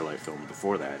that Firelight film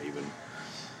before that. Even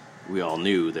we all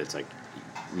knew that's like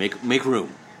make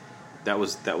room. That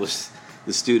was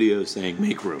the studio saying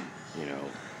make room,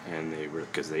 and they were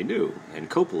because they knew, and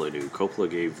Coppola knew. Coppola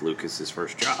gave Lucas his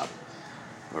first job,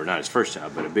 or not his first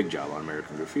job, but a big job on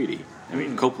American Graffiti. I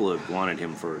mean, Coppola wanted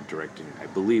him for directing. I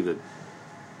believe that.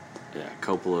 Yeah,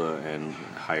 Coppola and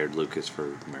hired Lucas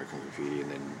for American Graffiti, and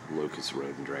then Lucas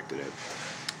wrote and directed it.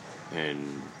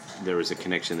 And there was a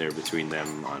connection there between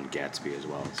them on Gatsby as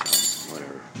well, so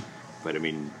whatever. But I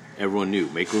mean, everyone knew,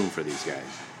 make room for these guys.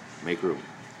 Make room.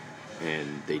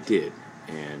 And they did.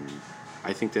 And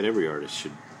I think that every artist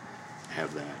should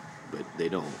have that, but they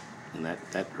don't. And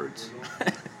that hurts.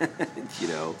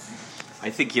 I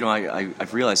think,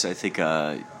 I've realized,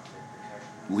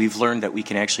 we've learned that we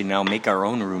can actually now make our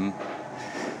own room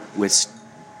by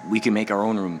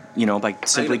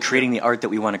simply creating the art that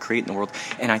we want to create in the world.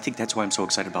 And I think that's why I'm so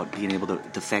excited about being able to,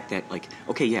 the fact that,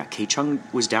 K-Chung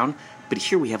was down, but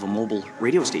here we have a mobile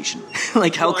radio station.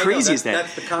 How crazy is that?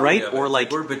 That's the comedy right? of it. Or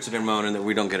we're bitching and moaning that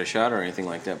we don't get a shot or anything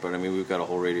like that, but I mean, we've got a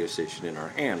whole radio station in our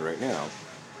hand right now.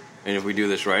 And if we do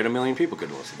this right, 1 million people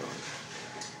could listen to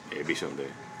it. Maybe someday.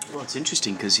 Well, it's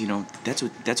interesting because that's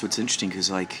what's interesting because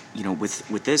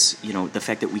with this the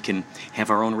fact that we can have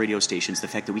our own radio stations, the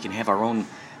fact that we can have our own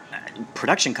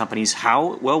production companies.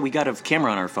 How well we got a camera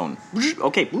on our phone.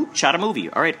 Okay, shot a movie.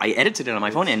 All right, I edited it on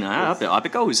my phone and up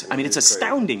it goes. I mean, it's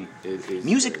astounding.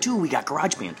 Music too. We got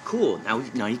GarageBand. Cool.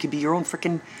 Now you can be your own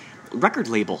freaking record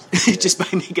label just by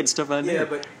making stuff on there. Yeah,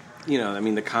 but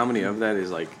the comedy of that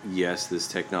is yes, this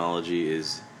technology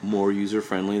is more user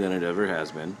friendly than it ever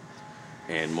has been.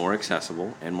 And more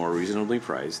accessible and more reasonably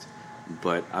priced,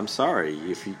 but I'm sorry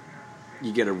if you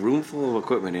get a room full of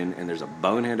equipment in and there's a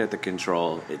bonehead at the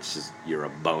control. It's just you're a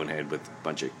bonehead with a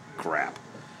bunch of crap.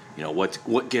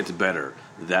 What gets better,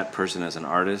 that person as an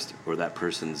artist or that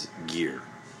person's gear?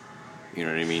 You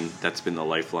know what I mean? That's been the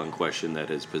lifelong question that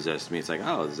has possessed me. It's like,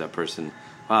 oh, is that person?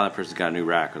 Wow, that person's got a new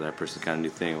rack or that person's got a new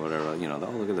thing or whatever.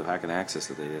 Look at the fucking access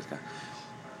that they just got.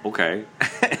 Okay,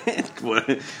 what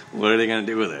are they going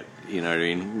to do with it? You know what I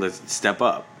mean? Let's step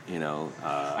up,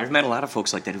 I've met a lot of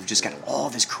folks like that who've just got all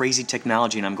this crazy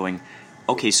technology, and I'm going,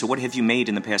 okay, so what have you made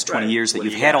in the past 20 years that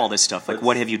you've had all this stuff?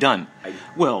 What have you done? I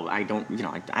don't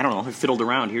know. I fiddled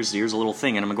around. Here's a little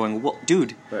thing, and I'm going, well,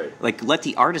 dude, let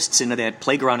the artists into that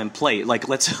playground and play.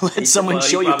 Let someone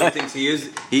show you. He thinks he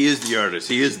is the artist.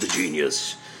 He is the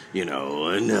genius, and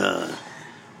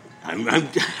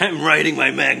I'm writing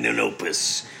my magnum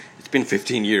opus. It's been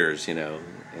 15 years, and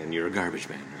you're a garbage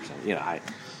man or something.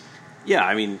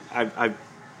 I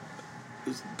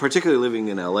particularly living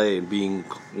in LA and being,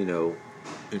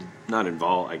 not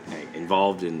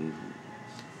involved in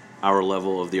our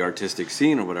level of the artistic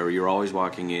scene or whatever. You're always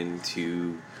walking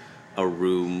into a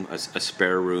room, a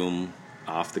spare room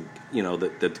off the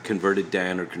converted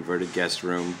den or converted guest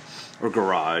room or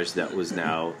garage that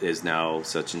is now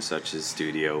such and such's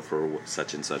studio for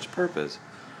such and such purpose,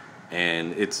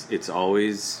 and it's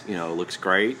always looks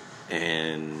great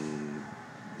and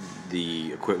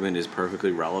the equipment is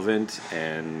perfectly relevant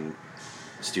and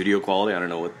studio quality. I don't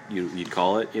know what you'd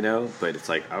call it, but it's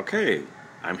like, okay,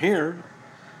 I'm here.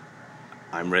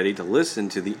 I'm ready to listen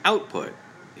to the output.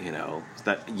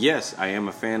 That yes, I am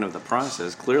a fan of the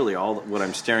process. Clearly, all what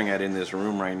I'm staring at in this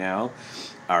room right now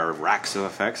are racks of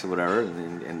effects or whatever,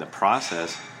 and the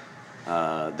process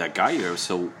that got you there.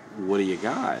 So what do you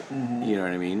got? Mm-hmm. You know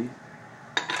what I mean?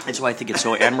 That's why I think it's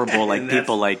so admirable. Like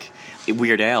people like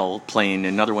Weird Al playing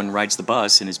Another One Rides the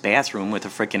Bus in his bathroom with a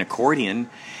freaking accordion,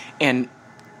 and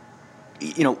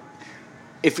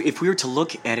if we were to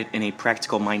look at it in a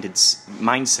practical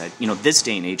mindset, this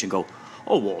day and age, and go,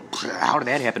 oh well, how did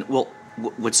that happen? Well,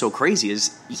 what's so crazy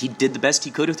is he did the best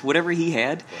he could with whatever he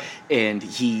had, right. And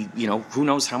he, who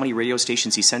knows how many radio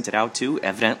stations he sent it out to.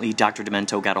 Evidently, Dr.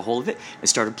 Demento got a hold of it and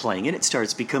started playing it. It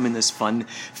starts becoming this fun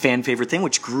fan favorite thing,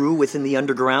 which grew within the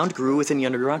underground.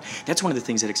 That's one of the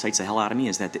things that excites the hell out of me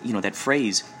is that that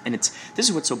phrase, and this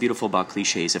is what's so beautiful about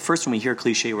cliches. At first, when we hear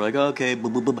cliche, we're like, oh, okay,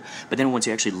 blah, blah, blah. But then once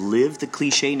you actually live the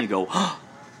cliche and you go, oh,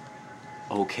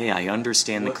 okay, I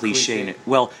understand the cliche.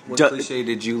 What cliche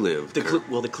did you live? The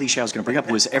cliche I was going to bring up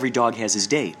was every dog has his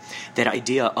day. That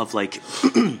idea of like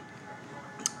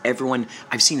everyone.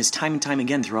 I've seen this time and time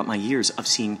again throughout my years of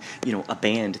seeing a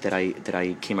band that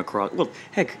I came across. Well,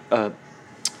 heck.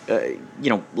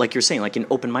 Like you're saying, like in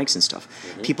open mics and stuff.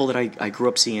 Mm-hmm. People that I grew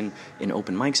up seeing in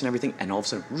open mics and everything, and all of a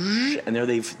sudden, and there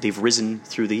they've risen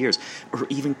through the years. Or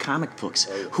even comic books.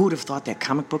 Oh, yeah. Who would have thought that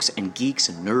comic books and geeks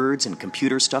and nerds and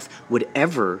computer stuff would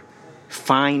ever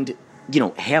find,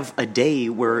 have a day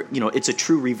where, it's a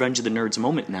true Revenge of the Nerds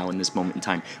moment now in this moment in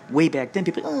time. Way back then,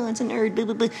 people, oh, it's a nerd, blah,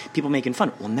 blah, blah. People making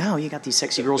fun. Well, now you got these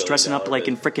sexy girls dressing up like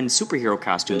in frickin' superhero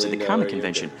costumes at the comic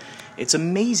convention. It's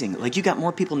amazing. Like, you got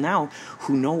more people now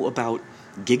who know about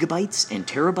gigabytes and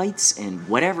terabytes and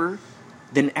whatever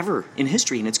than ever in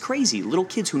history, and it's crazy. Little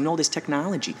kids who know this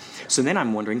technology. So then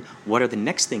I'm wondering, what are the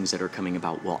next things that are coming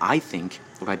about? Well, I think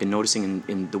what I've been noticing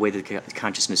in the way that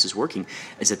consciousness is working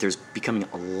is that there's becoming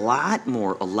a lot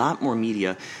more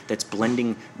media that's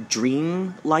blending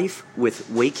dream life with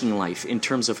waking life in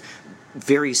terms of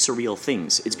very surreal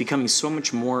things. It's becoming so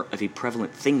much more of a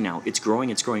prevalent thing now. It's growing,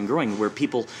 where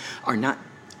people are not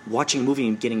watching a movie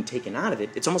and getting taken out of it.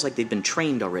 It's almost like they've been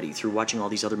trained already through watching all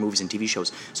these other movies and TV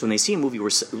shows. So when they see a movie where,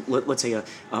 let's say,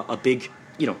 a big,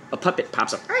 a puppet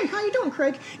pops up, hey, how you doing,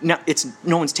 Craig? Now,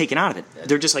 no one's taken out of it.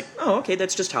 They're just like, oh, okay,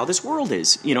 that's just how this world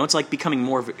is. It's like becoming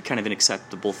more of a, kind of an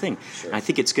acceptable thing. Sure. And I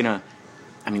think it's going to,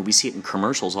 we see it in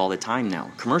commercials all the time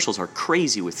now. Commercials are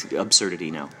crazy with absurdity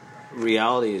now.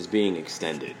 Reality is being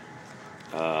extended.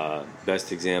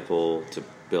 Best example to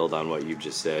build on what you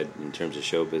just said in terms of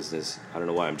show business. I don't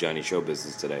know why I'm Johnny Show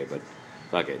Business today, but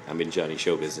fuck it, I'm in Johnny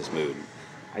Show Business mood.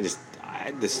 This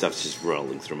stuff's just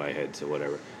rolling through my head, so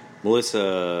whatever.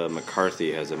 Melissa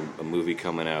McCarthy has a movie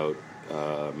coming out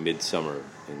midsummer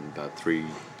in about 3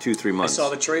 months. I saw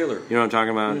the trailer. You know what I'm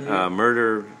talking about? Mm-hmm.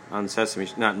 Murder on Sesame,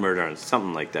 not Murder on,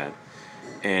 something like that.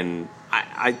 And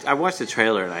I watched the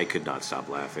trailer and I could not stop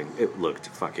laughing. It looked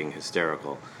fucking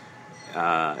hysterical,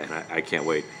 and I can't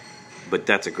wait. But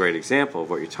that's a great example of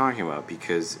what you're talking about,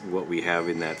 because what we have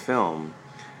in that film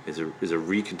is a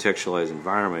recontextualized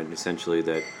environment, essentially,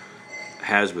 that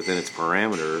has within its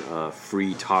parameter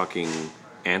free-talking,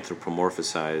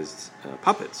 anthropomorphized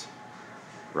puppets,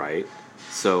 right?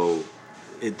 So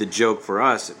the joke for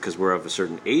us, because we're of a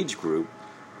certain age group,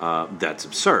 that's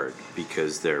absurd,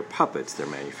 because they're puppets, they're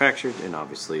manufactured, and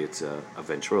obviously it's a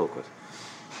ventriloquist.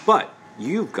 But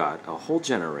you've got a whole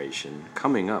generation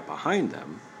coming up behind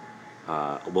them.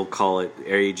 We'll call it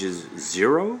ages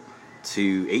 0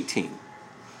 to 18,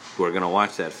 who are going to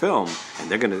watch that film, and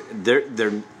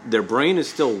their brain is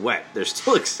still wet. They're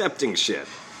still accepting shit.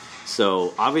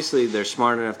 So obviously they're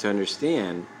smart enough to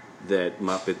understand that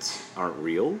Muppets aren't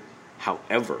real.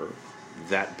 However,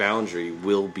 that boundary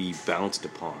will be bounced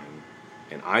upon,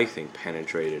 and I think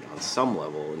penetrated on some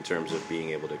level in terms of being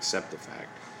able to accept the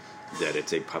fact that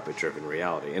it's a puppet-driven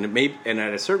reality. And and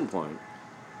at a certain point,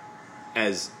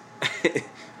 as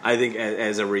I think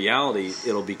as a reality,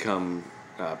 it'll become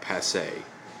passé.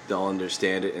 They'll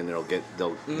understand it, and they'll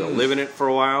live in it for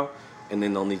a while, and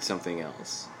then they'll need something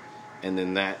else, and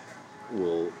then that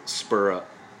will spur up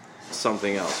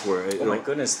something else. Oh my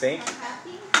goodness! Thank you.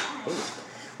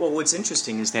 Well, what's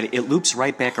interesting is that it loops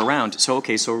right back around. So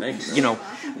okay,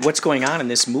 what's going on in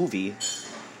this movie?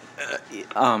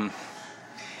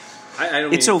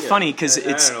 It's so funny because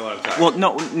it's. I don't know what I'm talking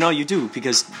about. No, you do,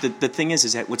 because the thing is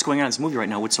that what's going on in this movie right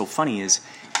now. What's so funny is,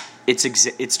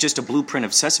 it's just a blueprint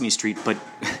of Sesame Street, but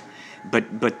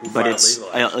it's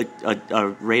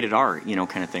a rated R,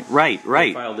 kind of thing. Right.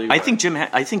 I think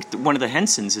one of the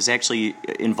Hensons is actually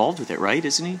involved with it, right?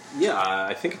 Isn't he? Yeah,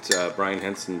 I think it's Brian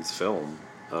Henson's film.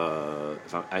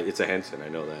 It's a Henson, I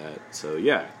know that. So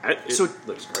yeah, it So-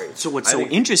 looks great. So what's I so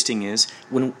think- interesting is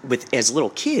as little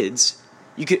kids,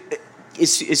 you could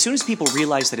as soon as people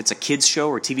realize that it's a kids show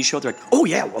or TV show, they're like, oh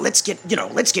yeah, well let's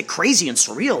get crazy and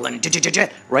surreal and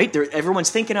right. Everyone's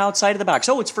thinking outside of the box.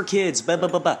 Oh, it's for kids. Blah blah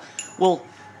blah blah. Well,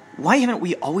 why haven't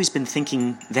we always been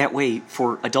thinking that way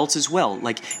for adults as well?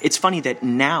 Like, it's funny that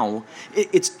now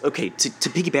it's okay to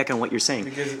piggyback on what you're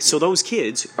saying. So those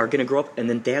kids are going to grow up, and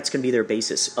then that's going to be their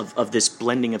basis of this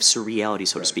blending of surreality,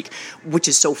 so to speak, which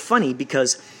is so funny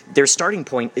because their starting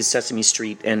point is Sesame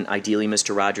Street and ideally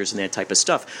Mr. Rogers and that type of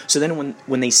stuff. So then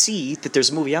when they see that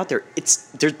there's a movie out there,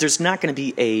 there's not going to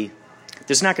be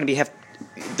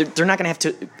they're not going to have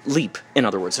to leap. In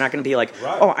other words, they're not going to be like,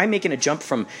 oh, I'm making a jump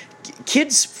from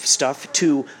kids stuff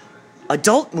to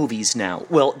adult movies now.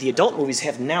 Well, the adult movies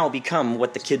have now become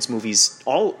what the kids movies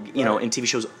in TV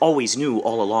shows always knew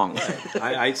all along.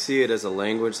 I see it as a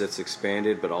language that's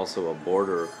expanded, but also a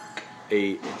border.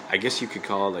 I guess you could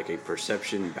call it like a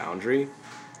perception boundary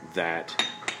that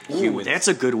Ooh, that's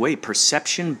a good way.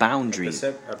 Perception boundaries.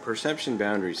 A perception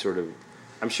boundary, sort of.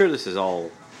 I'm sure this is all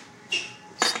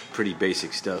pretty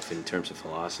basic stuff in terms of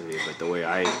philosophy, but the way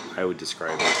I would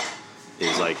describe it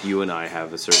is like you and I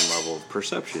have a certain level of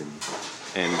perception,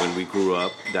 and when we grew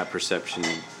up, that perception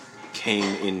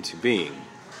came into being,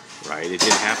 right? It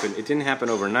didn't happen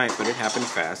overnight, but it happened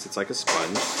fast. It's like a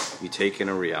sponge. You take in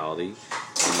a reality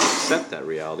and you accept that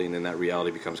reality, and then that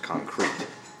reality becomes concrete.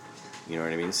 You know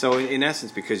what I mean? So in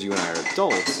essence, because you and I are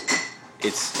adults,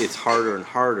 it's harder and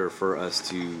harder for us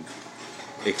to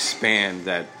expand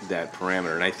that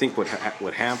parameter. And I think what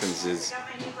happens is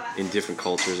in different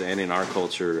cultures and in our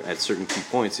culture, at certain key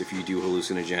points, if you do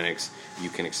hallucinogenics, you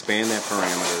can expand that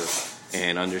parameter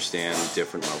and understand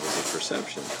different levels of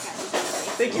perception.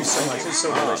 Thank you so much. It's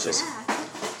so delicious.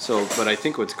 So, but I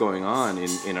think what's going on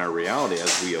in our reality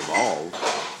as we evolve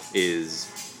is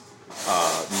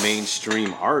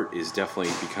mainstream art is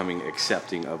definitely becoming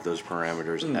accepting of those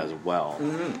parameters as well.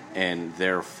 And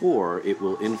therefore, it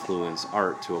will influence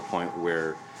art to a point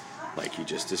where, like you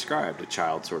just described, a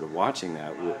child sort of watching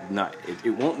that will not.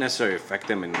 It won't necessarily affect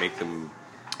them and make them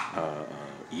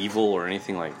evil or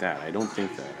anything like that. I don't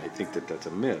think that. I think that that's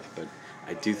a myth, but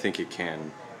I do think it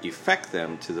can affect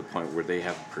them to the point where they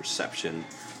have a perception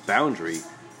boundary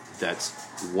that's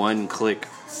one click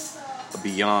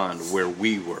beyond where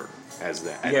we were at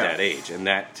that age, and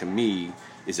that to me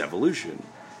is evolution.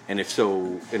 And if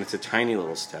so, and it's a tiny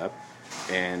little step,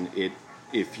 and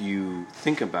if you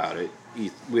think about it,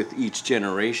 with each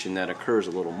generation that occurs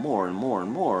a little more and more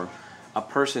and more, a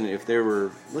person, if they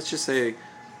were, let's just say,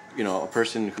 a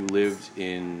person who lived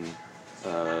in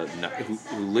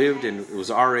who lived and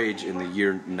was our age in the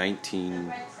year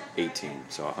 1918,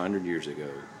 so 100 years ago,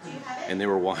 and they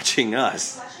were watching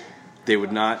us, they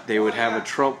would have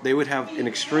an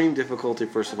extreme difficulty,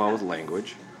 first of all, with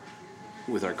language,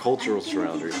 with our cultural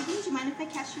surroundings. Do you mind if I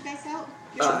cash you guys out?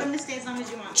 You're welcome to stay as long as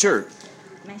you want. Sure.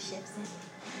 My ship's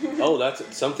Oh,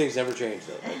 that's some things never change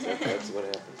though. That's what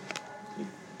happens.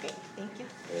 Okay, thank you.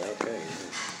 Yeah, okay.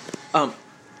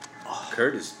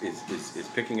 Kurt is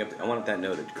picking up. I want that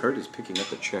noted. Kurt is picking up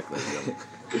the check, ladies and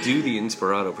gentlemen. Do the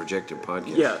Inspirato Projector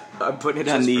podcast. Yeah, I'm putting it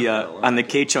on the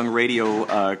K-Chung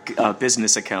Radio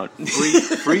business account.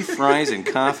 Free fries and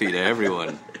coffee to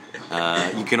everyone.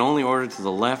 You can only order to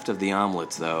the left of the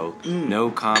omelets, though.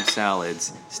 No Cobb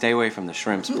salads. Stay away from the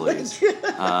shrimps, please.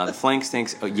 The flank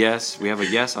steaks. Oh, yes, we have a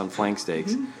yes on flank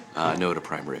steaks. No to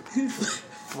prime rib.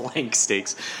 Flank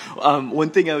steaks. One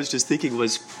thing I was just thinking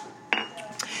was,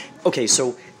 okay,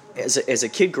 so as a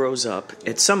kid grows up,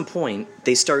 at some point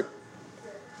they start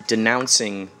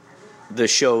denouncing the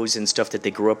shows and stuff that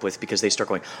they grew up with because they start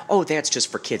going, oh, that's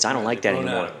just for kids. I don't like that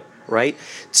anymore. Right?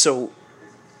 So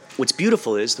what's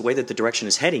beautiful is the way that the direction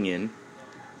is heading in.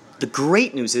 The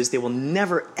great news is they will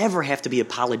never, ever have to be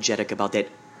apologetic about that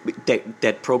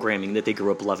programming that they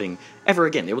grew up loving ever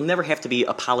again. They will never have to be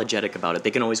apologetic about it.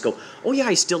 They can always go, oh yeah,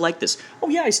 I still like this. Oh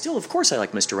yeah, of course I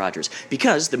like Mr. Rogers.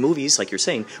 Because the movies, like you're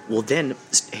saying, will then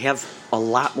have a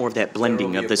lot more of that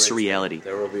blending of the surreality.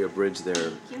 There will be a bridge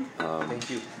there. Thank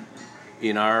you.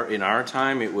 In our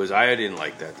time, it was I didn't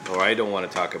like that, or I don't want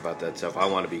to talk about that stuff. I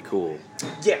want to be cool.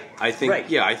 Yeah, I think. right.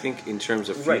 Yeah, I think in terms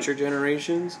of future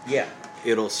generations, yeah,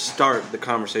 the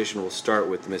conversation will start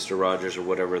with Mr. Rogers or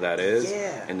whatever that is,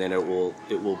 yeah, and then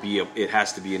it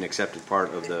has to be an accepted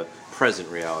part of the present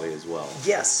reality as well.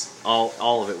 Yes,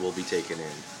 all of it will be taken in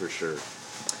for sure.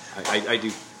 I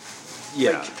do.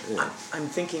 Yeah, like, yeah. I'm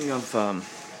thinking of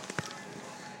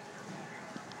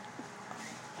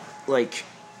like.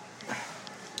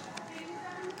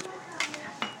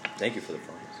 Thank you for the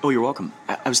fries. Oh, you're welcome.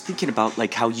 I was thinking about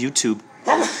like how YouTube.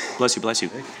 Bless you.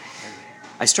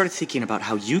 I started thinking about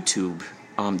how YouTube.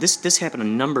 This happened a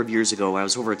number of years ago. I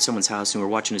was over at someone's house and we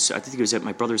were watching. I think it was at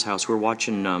my brother's house. We were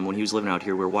watching when he was living out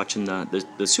here. We were watching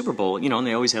the Super Bowl. And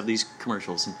they always have these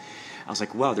commercials. And I was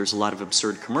like, wow, there's a lot of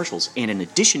absurd commercials. And in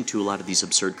addition to a lot of these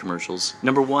absurd commercials,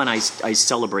 number one, I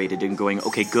celebrated and going,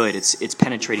 okay, good. It's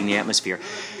penetrating the atmosphere.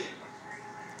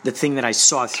 The thing that I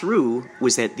saw through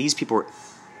was that these people were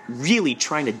really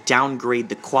trying to downgrade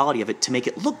the quality of it to make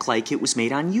it look like it was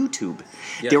made on YouTube.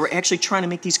 Yes. They were actually trying to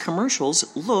make these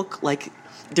commercials look like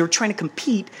they were trying to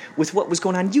compete with what was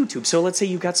going on YouTube. So let's say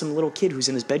you've got some little kid who's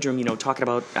in his bedroom, talking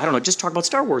about, just talk about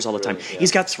Star Wars all the time. Yeah.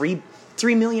 He's got 3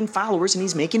 million followers and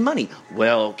he's making money.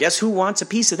 Well, guess who wants a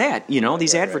piece of that?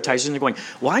 These advertisers, and they're going,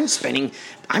 well, I'm spending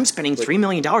 $3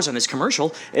 million on this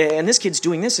commercial, and this kid's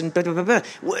doing this, and blah, blah, blah, blah.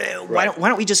 Why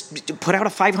don't we just put out a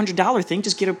 $500 thing,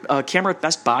 just get a camera at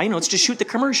Best Buy, let's just shoot the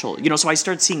commercial. So I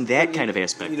started seeing that kind of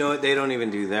aspect. They don't even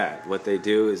do that. What they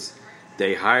do is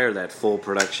they hire that full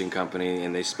production company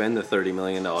and they spend the $30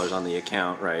 million on the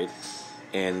account, right?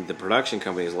 And the production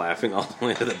company is laughing all the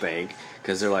way to the bank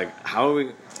because they're like,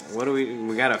 we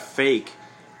got to fake,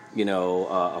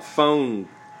 a phone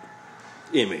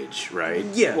image, right?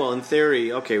 Yeah. Well, in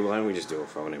theory, okay, why don't we just do a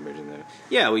phone image in there?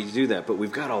 Yeah, we do that, but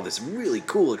we've got all this really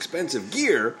cool, expensive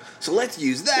gear, so let's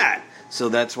use that. So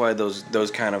that's why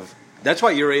that's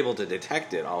why you're able to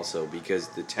detect it also, because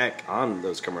the tech on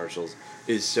those commercials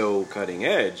is so cutting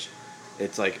edge.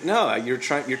 It's like, no, you're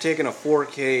taking a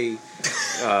 4K.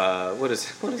 What is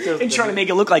that? And trying to make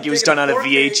it look like it was done on a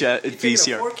VCR. A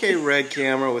 4K red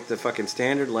camera with the fucking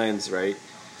standard lens, right?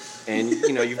 And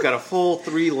you've got a full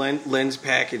 3 lens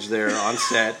package there on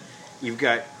set. You've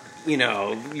got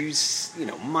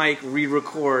mic,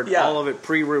 re-record, all of it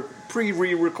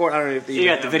pre-re-record. I don't know if you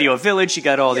got the Video Village. You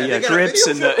got all the grips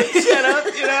and the set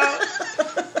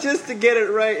up, just to get it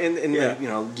right,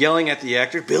 and yelling at the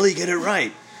actor, Billy, get it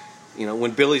right.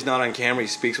 When Billy's not on camera, he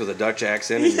speaks with a Dutch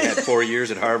accent, and he had 4 years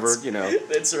at Harvard.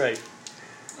 That's right.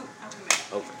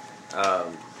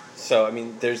 So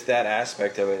there's that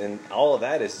aspect of it, and all of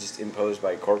that is just imposed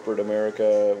by corporate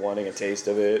America wanting a taste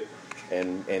of it,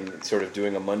 and sort of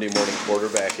doing a Monday morning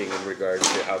quarterbacking in regards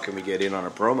to how can we get in on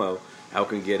a promo, how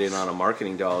can we get in on a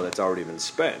marketing dollar that's already been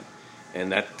spent,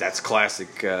 and that's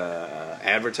classic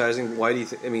advertising. Why do you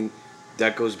think?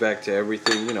 That goes back to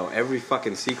everything, every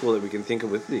fucking sequel that we can think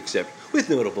of, with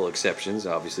notable exceptions,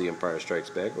 obviously Empire Strikes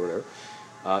Back or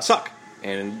whatever, suck.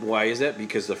 And why is that?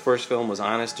 Because the first film was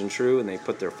honest and true, and they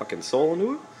put their fucking soul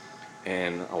into it,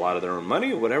 and a lot of their own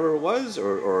money, or whatever it was,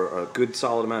 or a good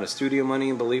solid amount of studio money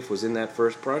and belief was in that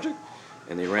first project,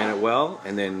 and they ran it well,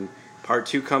 and then part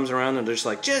 2 comes around, and they're just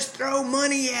like, just throw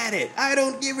money at it, I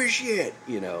don't give a shit,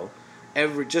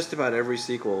 just about every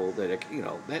sequel that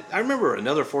I remember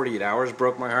Another 48 Hours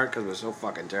broke my heart because it was so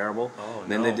fucking terrible. Oh, and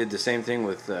then they did the same thing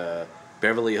with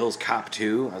Beverly Hills Cop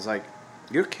 2. I was like,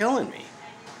 you're killing me.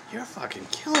 You're fucking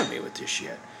killing me with this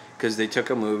shit. Because they took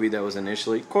a movie that was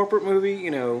initially corporate movie,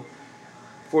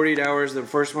 48 Hours, the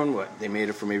first one, they made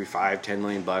it for maybe $5-10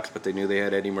 million, but they knew they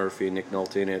had Eddie Murphy and Nick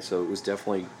Nolte in it, so it was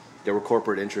definitely, there were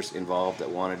corporate interests involved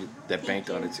that banked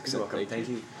on its success. Thank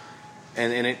you.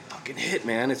 And it fucking hit,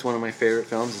 man. It's one of my favorite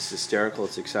films. It's hysterical.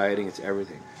 It's exciting. It's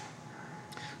everything.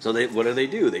 So what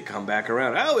do? They come back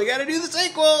around. Oh, we got to do the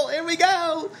sequel. Here we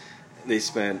go. They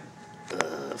spent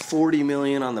 $40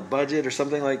 million on the budget or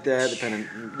something like that. Depending,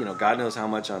 God knows how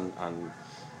much on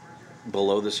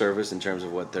below the surface in terms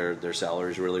of what their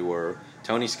salaries really were.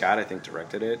 Tony Scott, I think,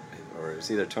 directed it, or it was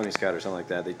either Tony Scott or something like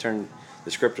that.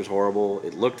 The script was horrible.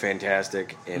 It looked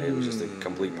fantastic, and it was just a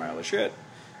complete pile of shit.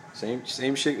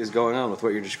 Same shit is going on with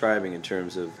what you're describing in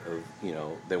terms of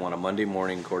they want a Monday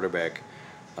morning quarterback,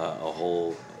 a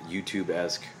whole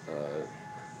YouTube-esque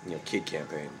kid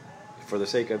campaign for the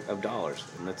sake of dollars,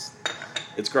 and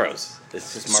it's gross.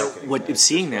 It's just marketing.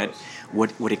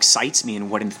 What excites me and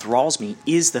what enthralls me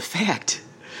is the fact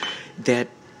that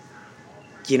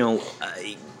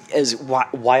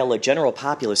while a general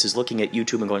populace is looking at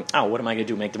YouTube and going, oh, what am I going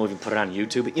to do, make the movie and put it on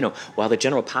YouTube? While the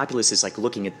general populace is like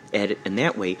looking at it in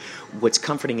that way, what's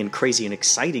comforting and crazy and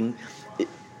exciting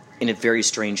in a very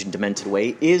strange and demented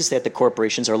way is that the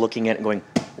corporations are looking at it and going,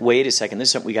 wait a second, this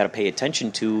is something we got to pay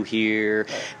attention to here.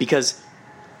 Because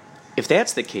if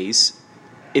that's the case,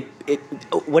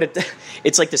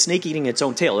 it's like the snake eating its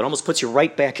own tail. It almost puts you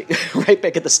right back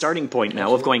at the starting point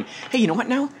now of going, hey, you know what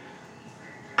now?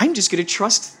 I'm just going to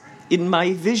trust in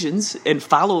my visions and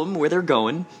follow them where they're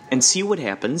going and see what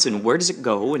happens and where does it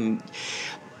go. And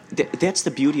that's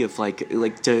the beauty of like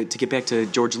to get back to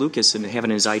George Lucas and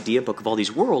having his idea book of all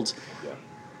these worlds. Yeah.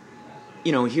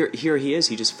 here he is.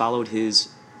 He just followed his.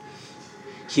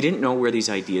 He didn't know where these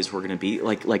ideas were going to be,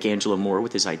 like Angela Moore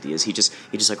with his ideas. He just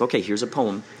like, okay, here's a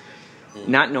poem,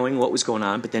 not knowing what was going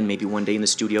on. But then maybe one day in the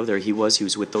studio, there he was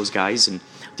with those guys, and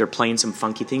they're playing some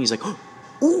funky thing. He's like,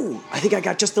 ooh, I think I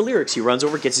got just the lyrics. He runs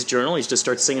over, gets his journal, he just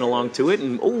starts singing along to it,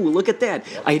 and look at that.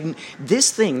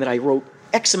 This thing that I wrote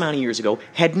X amount of years ago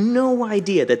had no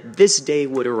idea that this day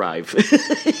would arrive.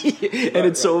 And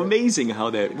it's so amazing how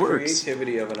that works.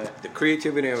 The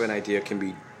creativity of an idea can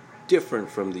be different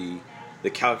from the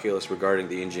calculus regarding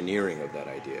the engineering of that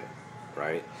idea,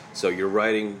 right? So you're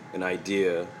writing an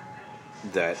idea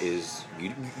that is,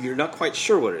 you're not quite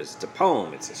sure what it is. It's a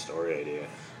poem, it's a story idea,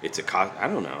 I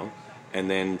don't know. And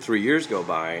then 3 years go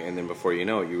by, and then before you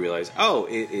know it, you realize,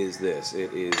 it is this.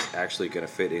 It is actually going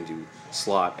to fit into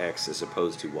slot X as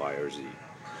opposed to Y or Z.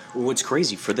 Well, what's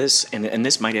crazy for this, and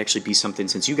this might actually be something,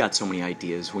 since you got so many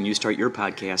ideas, when you start your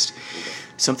podcast,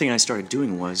 something I started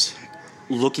doing was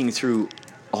looking through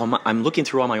all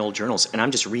my old journals, and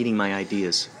I'm just reading my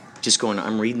ideas. Just going,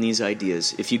 I'm reading these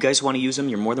ideas. If you guys want to use them,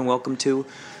 you're more than welcome to.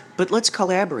 But let's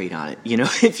collaborate on it.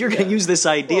 If you're going to use this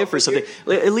idea for something,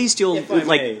 at least you'll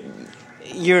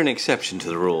You're an exception to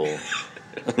the rule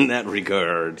in that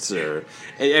regard, sir.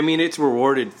 I mean, it's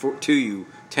rewarded to you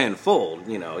tenfold.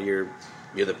 You're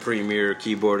the premier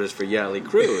keyboardist for Yali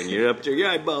Crew, and you're up there,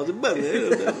 eyeballs and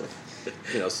buttons.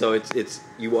 So it's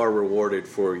you are rewarded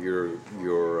for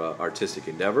your artistic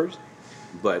endeavors,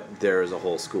 but there is a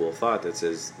whole school of thought that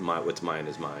says what's mine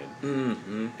is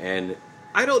mine, and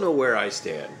I don't know where I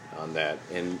stand on that,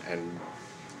 and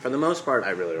for the most part,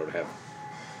 I really don't have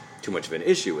too much of an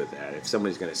issue with that. If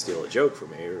somebody's going to steal a joke from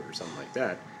me or something like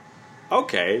that,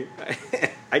 okay,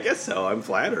 I guess so. I'm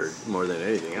flattered more than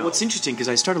anything else. Well, it's interesting because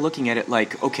I started looking at it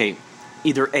like, okay,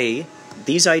 either A,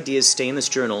 these ideas stay in this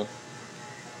journal,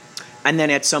 and then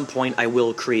at some point I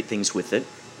will create things with it,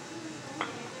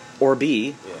 or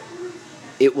B,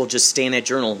 it will just stay in that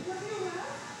journal.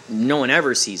 No one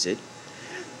ever sees it.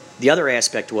 The other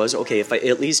aspect was, okay,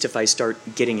 if I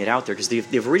start getting it out there, because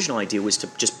the original idea was to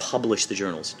just publish the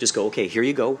journals. Just go, okay, here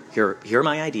you go. Here are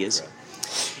my ideas.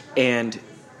 Right.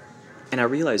 And I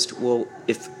realized, well,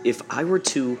 if I were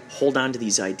to hold on to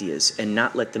these ideas and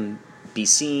not let them be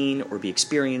seen or be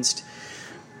experienced,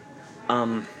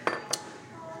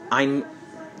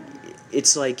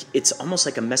 it's almost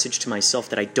like a message to myself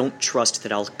that I don't trust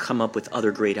that I'll come up with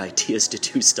other great ideas to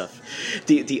do stuff.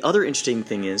 The other interesting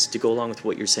thing is, to go along with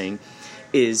what you're saying,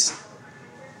 is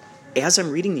as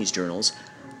I'm reading these journals,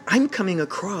 I'm coming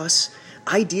across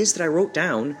ideas that I wrote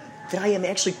down that I am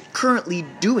actually currently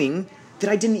doing that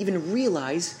I didn't even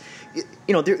realize.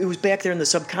 It was back there in the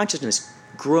subconsciousness,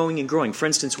 growing and growing. For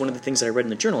instance, one of the things that I read in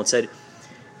the journal, it said,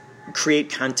 create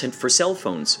content for cell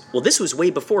phones. Well, this was way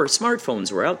before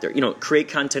smartphones were out there. Create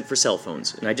content for cell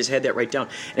phones. And I just had that right down.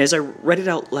 And as I read it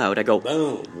out loud, I go,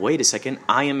 boom, wait a second.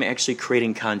 I am actually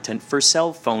creating content for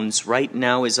cell phones right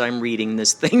now as I'm reading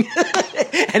this thing.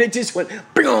 And it just went,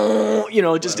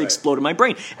 exploded in my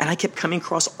brain. And I kept coming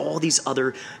across all these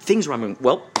other things where I'm going,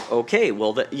 well, okay,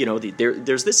 well,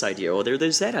 there's this idea. Oh,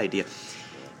 there's that idea.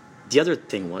 The other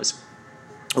thing was,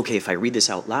 okay, if I read this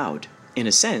out loud, in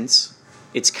a sense,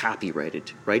 it's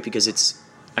copyrighted, right? Because at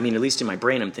least in my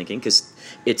brain I'm thinking, because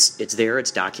it's there,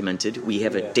 it's documented. We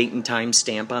have a date and time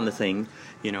stamp on the thing,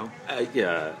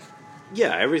 Yeah,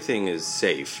 everything is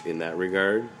safe in that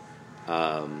regard.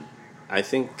 I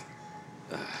think,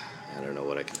 I don't know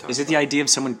what I can talk about. Is it the idea of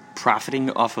someone profiting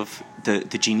off of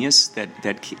the genius that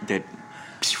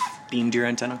beamed your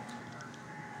antenna?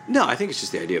 No, I think it's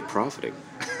just the idea of profiting.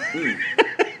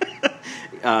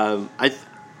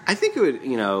 I think it would,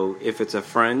 if it's a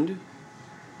friend,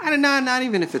 I don't know, not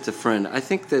even if it's a friend. I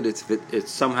think that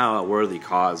it's somehow a worthy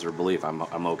cause or belief.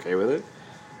 I'm okay with it.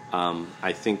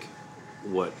 I think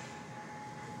what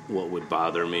would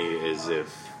bother me is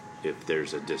if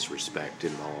there's a disrespect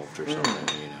involved or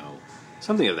something,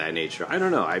 something of that nature. I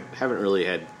don't know. I haven't really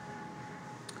had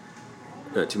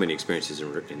too many experiences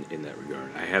in that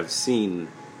regard. I have seen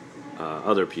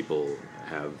other people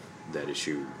have that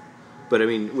issue. But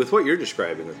with what you're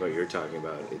describing, with what you're talking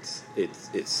about,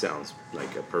 it sounds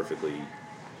like a perfectly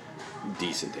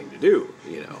decent thing to do.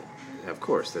 Of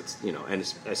course, that's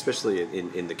and especially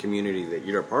in the community that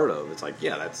you're a part of, it's like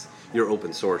that's you're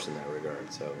open source in that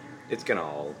regard. So it's gonna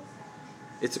all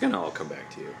come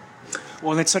back to you.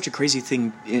 Well, that's such a crazy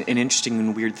thing, an interesting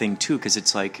and weird thing too, because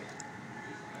it's like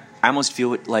I almost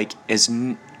feel it like as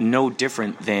no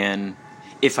different than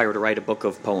if I were to write a book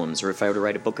of poems or if I were to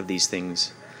write a book of these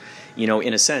things.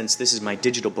 In a sense, this is my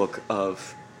digital book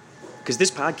of... Because this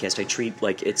podcast I treat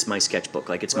like it's my sketchbook,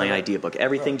 like it's my idea book.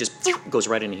 Everything just goes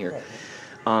right in here.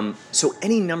 So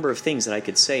any number of things that I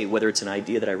could say, whether it's an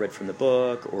idea that I read from the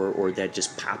book or that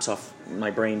just pops off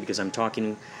my brain because I'm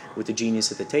talking with the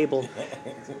genius at the table,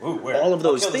 all of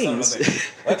those things,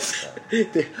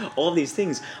 all of these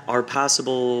things are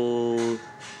possible,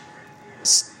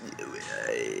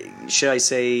 should I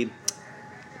say,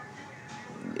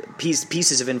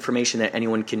 pieces of information that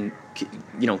anyone can,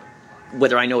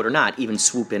 whether I know it or not, even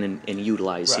swoop in and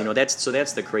utilize. Right. That's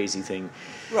the crazy thing.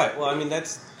 Right. Well, I mean,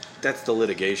 that's the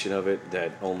litigation of it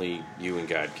that only you and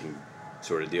God can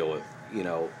sort of deal with.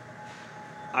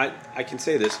 I can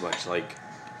say this much, like,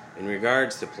 in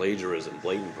regards to plagiarism,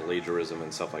 blatant plagiarism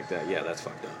and stuff like that, yeah, that's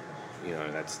fucked up.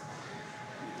 That's,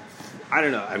 I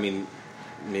don't know, I mean,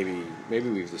 maybe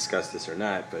we've discussed this or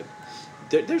not, but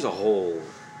there's a whole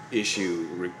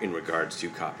issue in regards to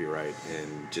copyright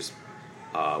and just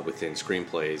within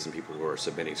screenplays and people who are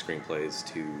submitting screenplays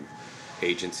to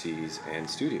agencies and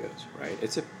studios, right?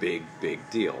 It's a big, big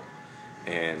deal.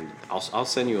 And I'll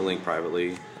send you a link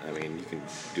privately. I mean, you can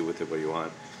do with it what you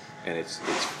want. And it's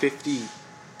 50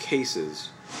 cases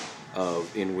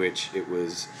in which it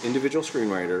was individual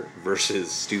screenwriter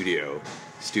versus studio.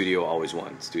 Studio always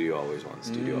won. Studio always won.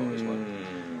 Studio always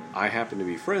won. I happen to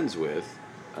be friends with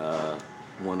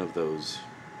one of those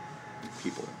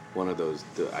people. One of those.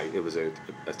 It was a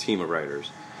team of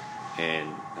writers.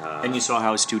 And you saw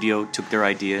how a studio took their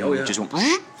idea and just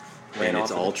went. And it's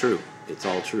all true. It's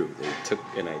all true. They took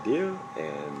an idea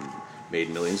and made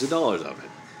millions of dollars of it.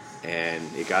 And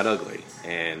it got ugly.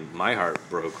 And my heart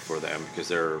broke for them because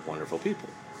they're wonderful people.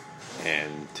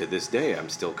 And to this day, I'm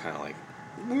still kind of like,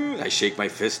 I shake my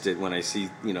fist at when I see,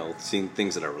 seeing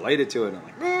things that are related to it. And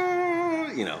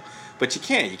I'm like, But you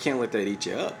can't let that eat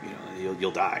you up.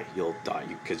 You'll die. You'll die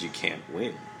because you can't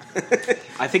win.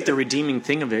 I think the redeeming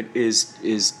thing of it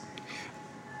is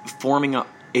forming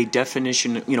a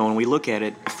definition, when we look at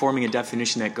it, forming a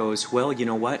definition that goes, well, you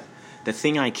know what? The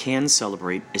thing I can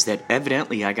celebrate is that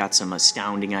evidently I got some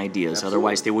astounding ideas. Absolutely.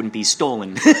 Otherwise, they wouldn't be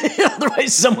stolen.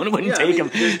 Otherwise, someone wouldn't take them.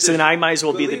 So then I might as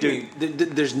well be the dude.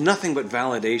 There's nothing but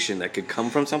validation that could come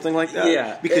from something like that.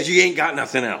 Yeah. Because you ain't got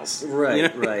nothing else.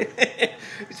 Right, right.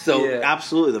 So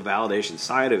absolutely, the validation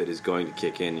side of it is going to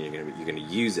kick in. You're going to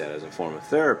use that as a form of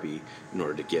therapy in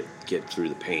order to get through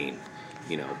the pain.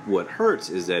 What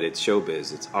hurts is that it's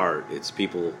showbiz, it's art, it's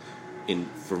people.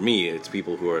 For me, it's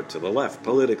people who are to the left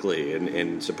politically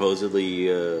and supposedly,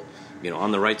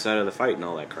 on the right side of the fight and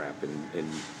all that crap. And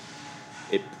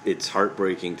it's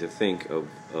heartbreaking to think of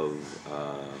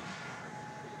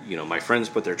my friends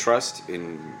put their trust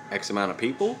in X amount of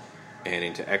people and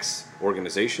into X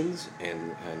organizations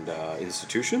and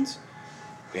institutions,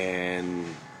 and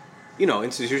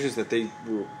institutions that they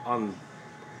were on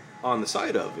the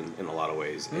side of in a lot of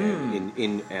ways, and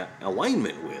in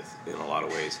alignment with in a lot of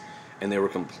ways. And they were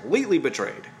completely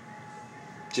betrayed.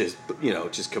 Just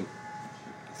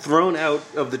thrown out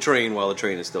of the train while the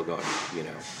train is still going,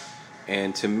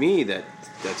 And to me, that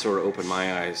sort of opened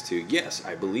my eyes to, yes,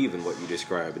 I believe in what you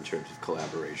describe in terms of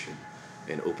collaboration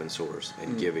and open source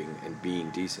and giving and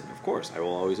being decent. Of course, I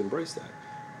will always embrace that.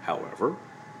 However,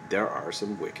 there are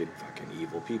some wicked, fucking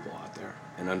evil people out there.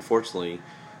 And unfortunately,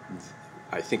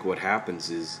 I think what happens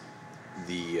is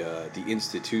the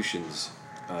institutions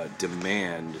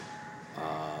demand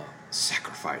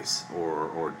sacrifice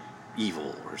or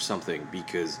evil or something,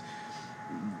 because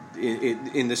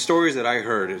in the stories that I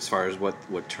heard, as far as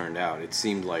what turned out, it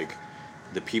seemed like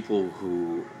the people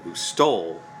who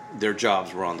stole, their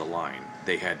jobs were on the line.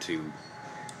 They had to,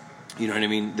 you know what I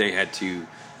mean? They had to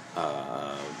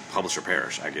publish or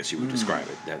perish, I guess you would describe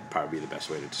it. That'd probably be the best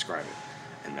way to describe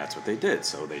it. And that's what they did.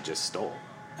 So they just stole.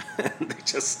 They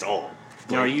just stole.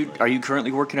 Now, are you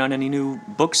currently working on any new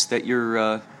books that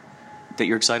you're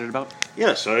excited about?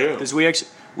 Yes, I am. Because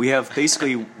we have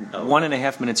basically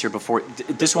 1.5 minutes here before.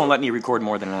 This won't let me record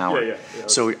more than an hour. Yeah.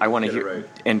 So I want to hear,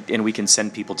 right. and we can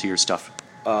send people to your stuff.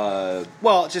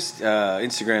 Well, just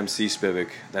Instagram, C Spivak.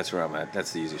 That's where I'm at.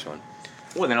 That's the easiest one.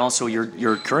 Well, then also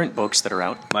your current books that are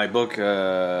out. My book,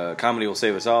 Comedy Will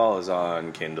Save Us All, is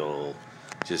on Kindle.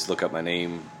 Just look up my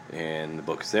name, and the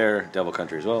book is there. Devil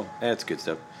Country as well. That's good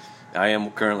stuff. I am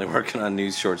currently working on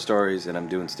new short stories, and I'm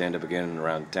doing stand-up again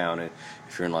around town. And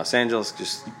if you're in Los Angeles,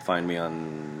 just find me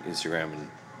on Instagram,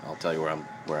 and I'll tell you where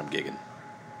I'm gigging.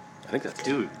 I think that's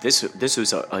Dude, this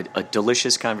was a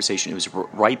delicious conversation. It was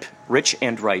ripe, rich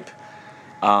and ripe.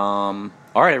 All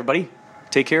right, everybody,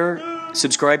 take care.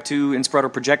 Subscribe to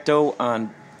Inspirato Projecto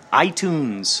on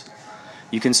iTunes.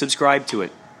 You can subscribe to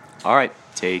it. All right,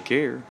 take care.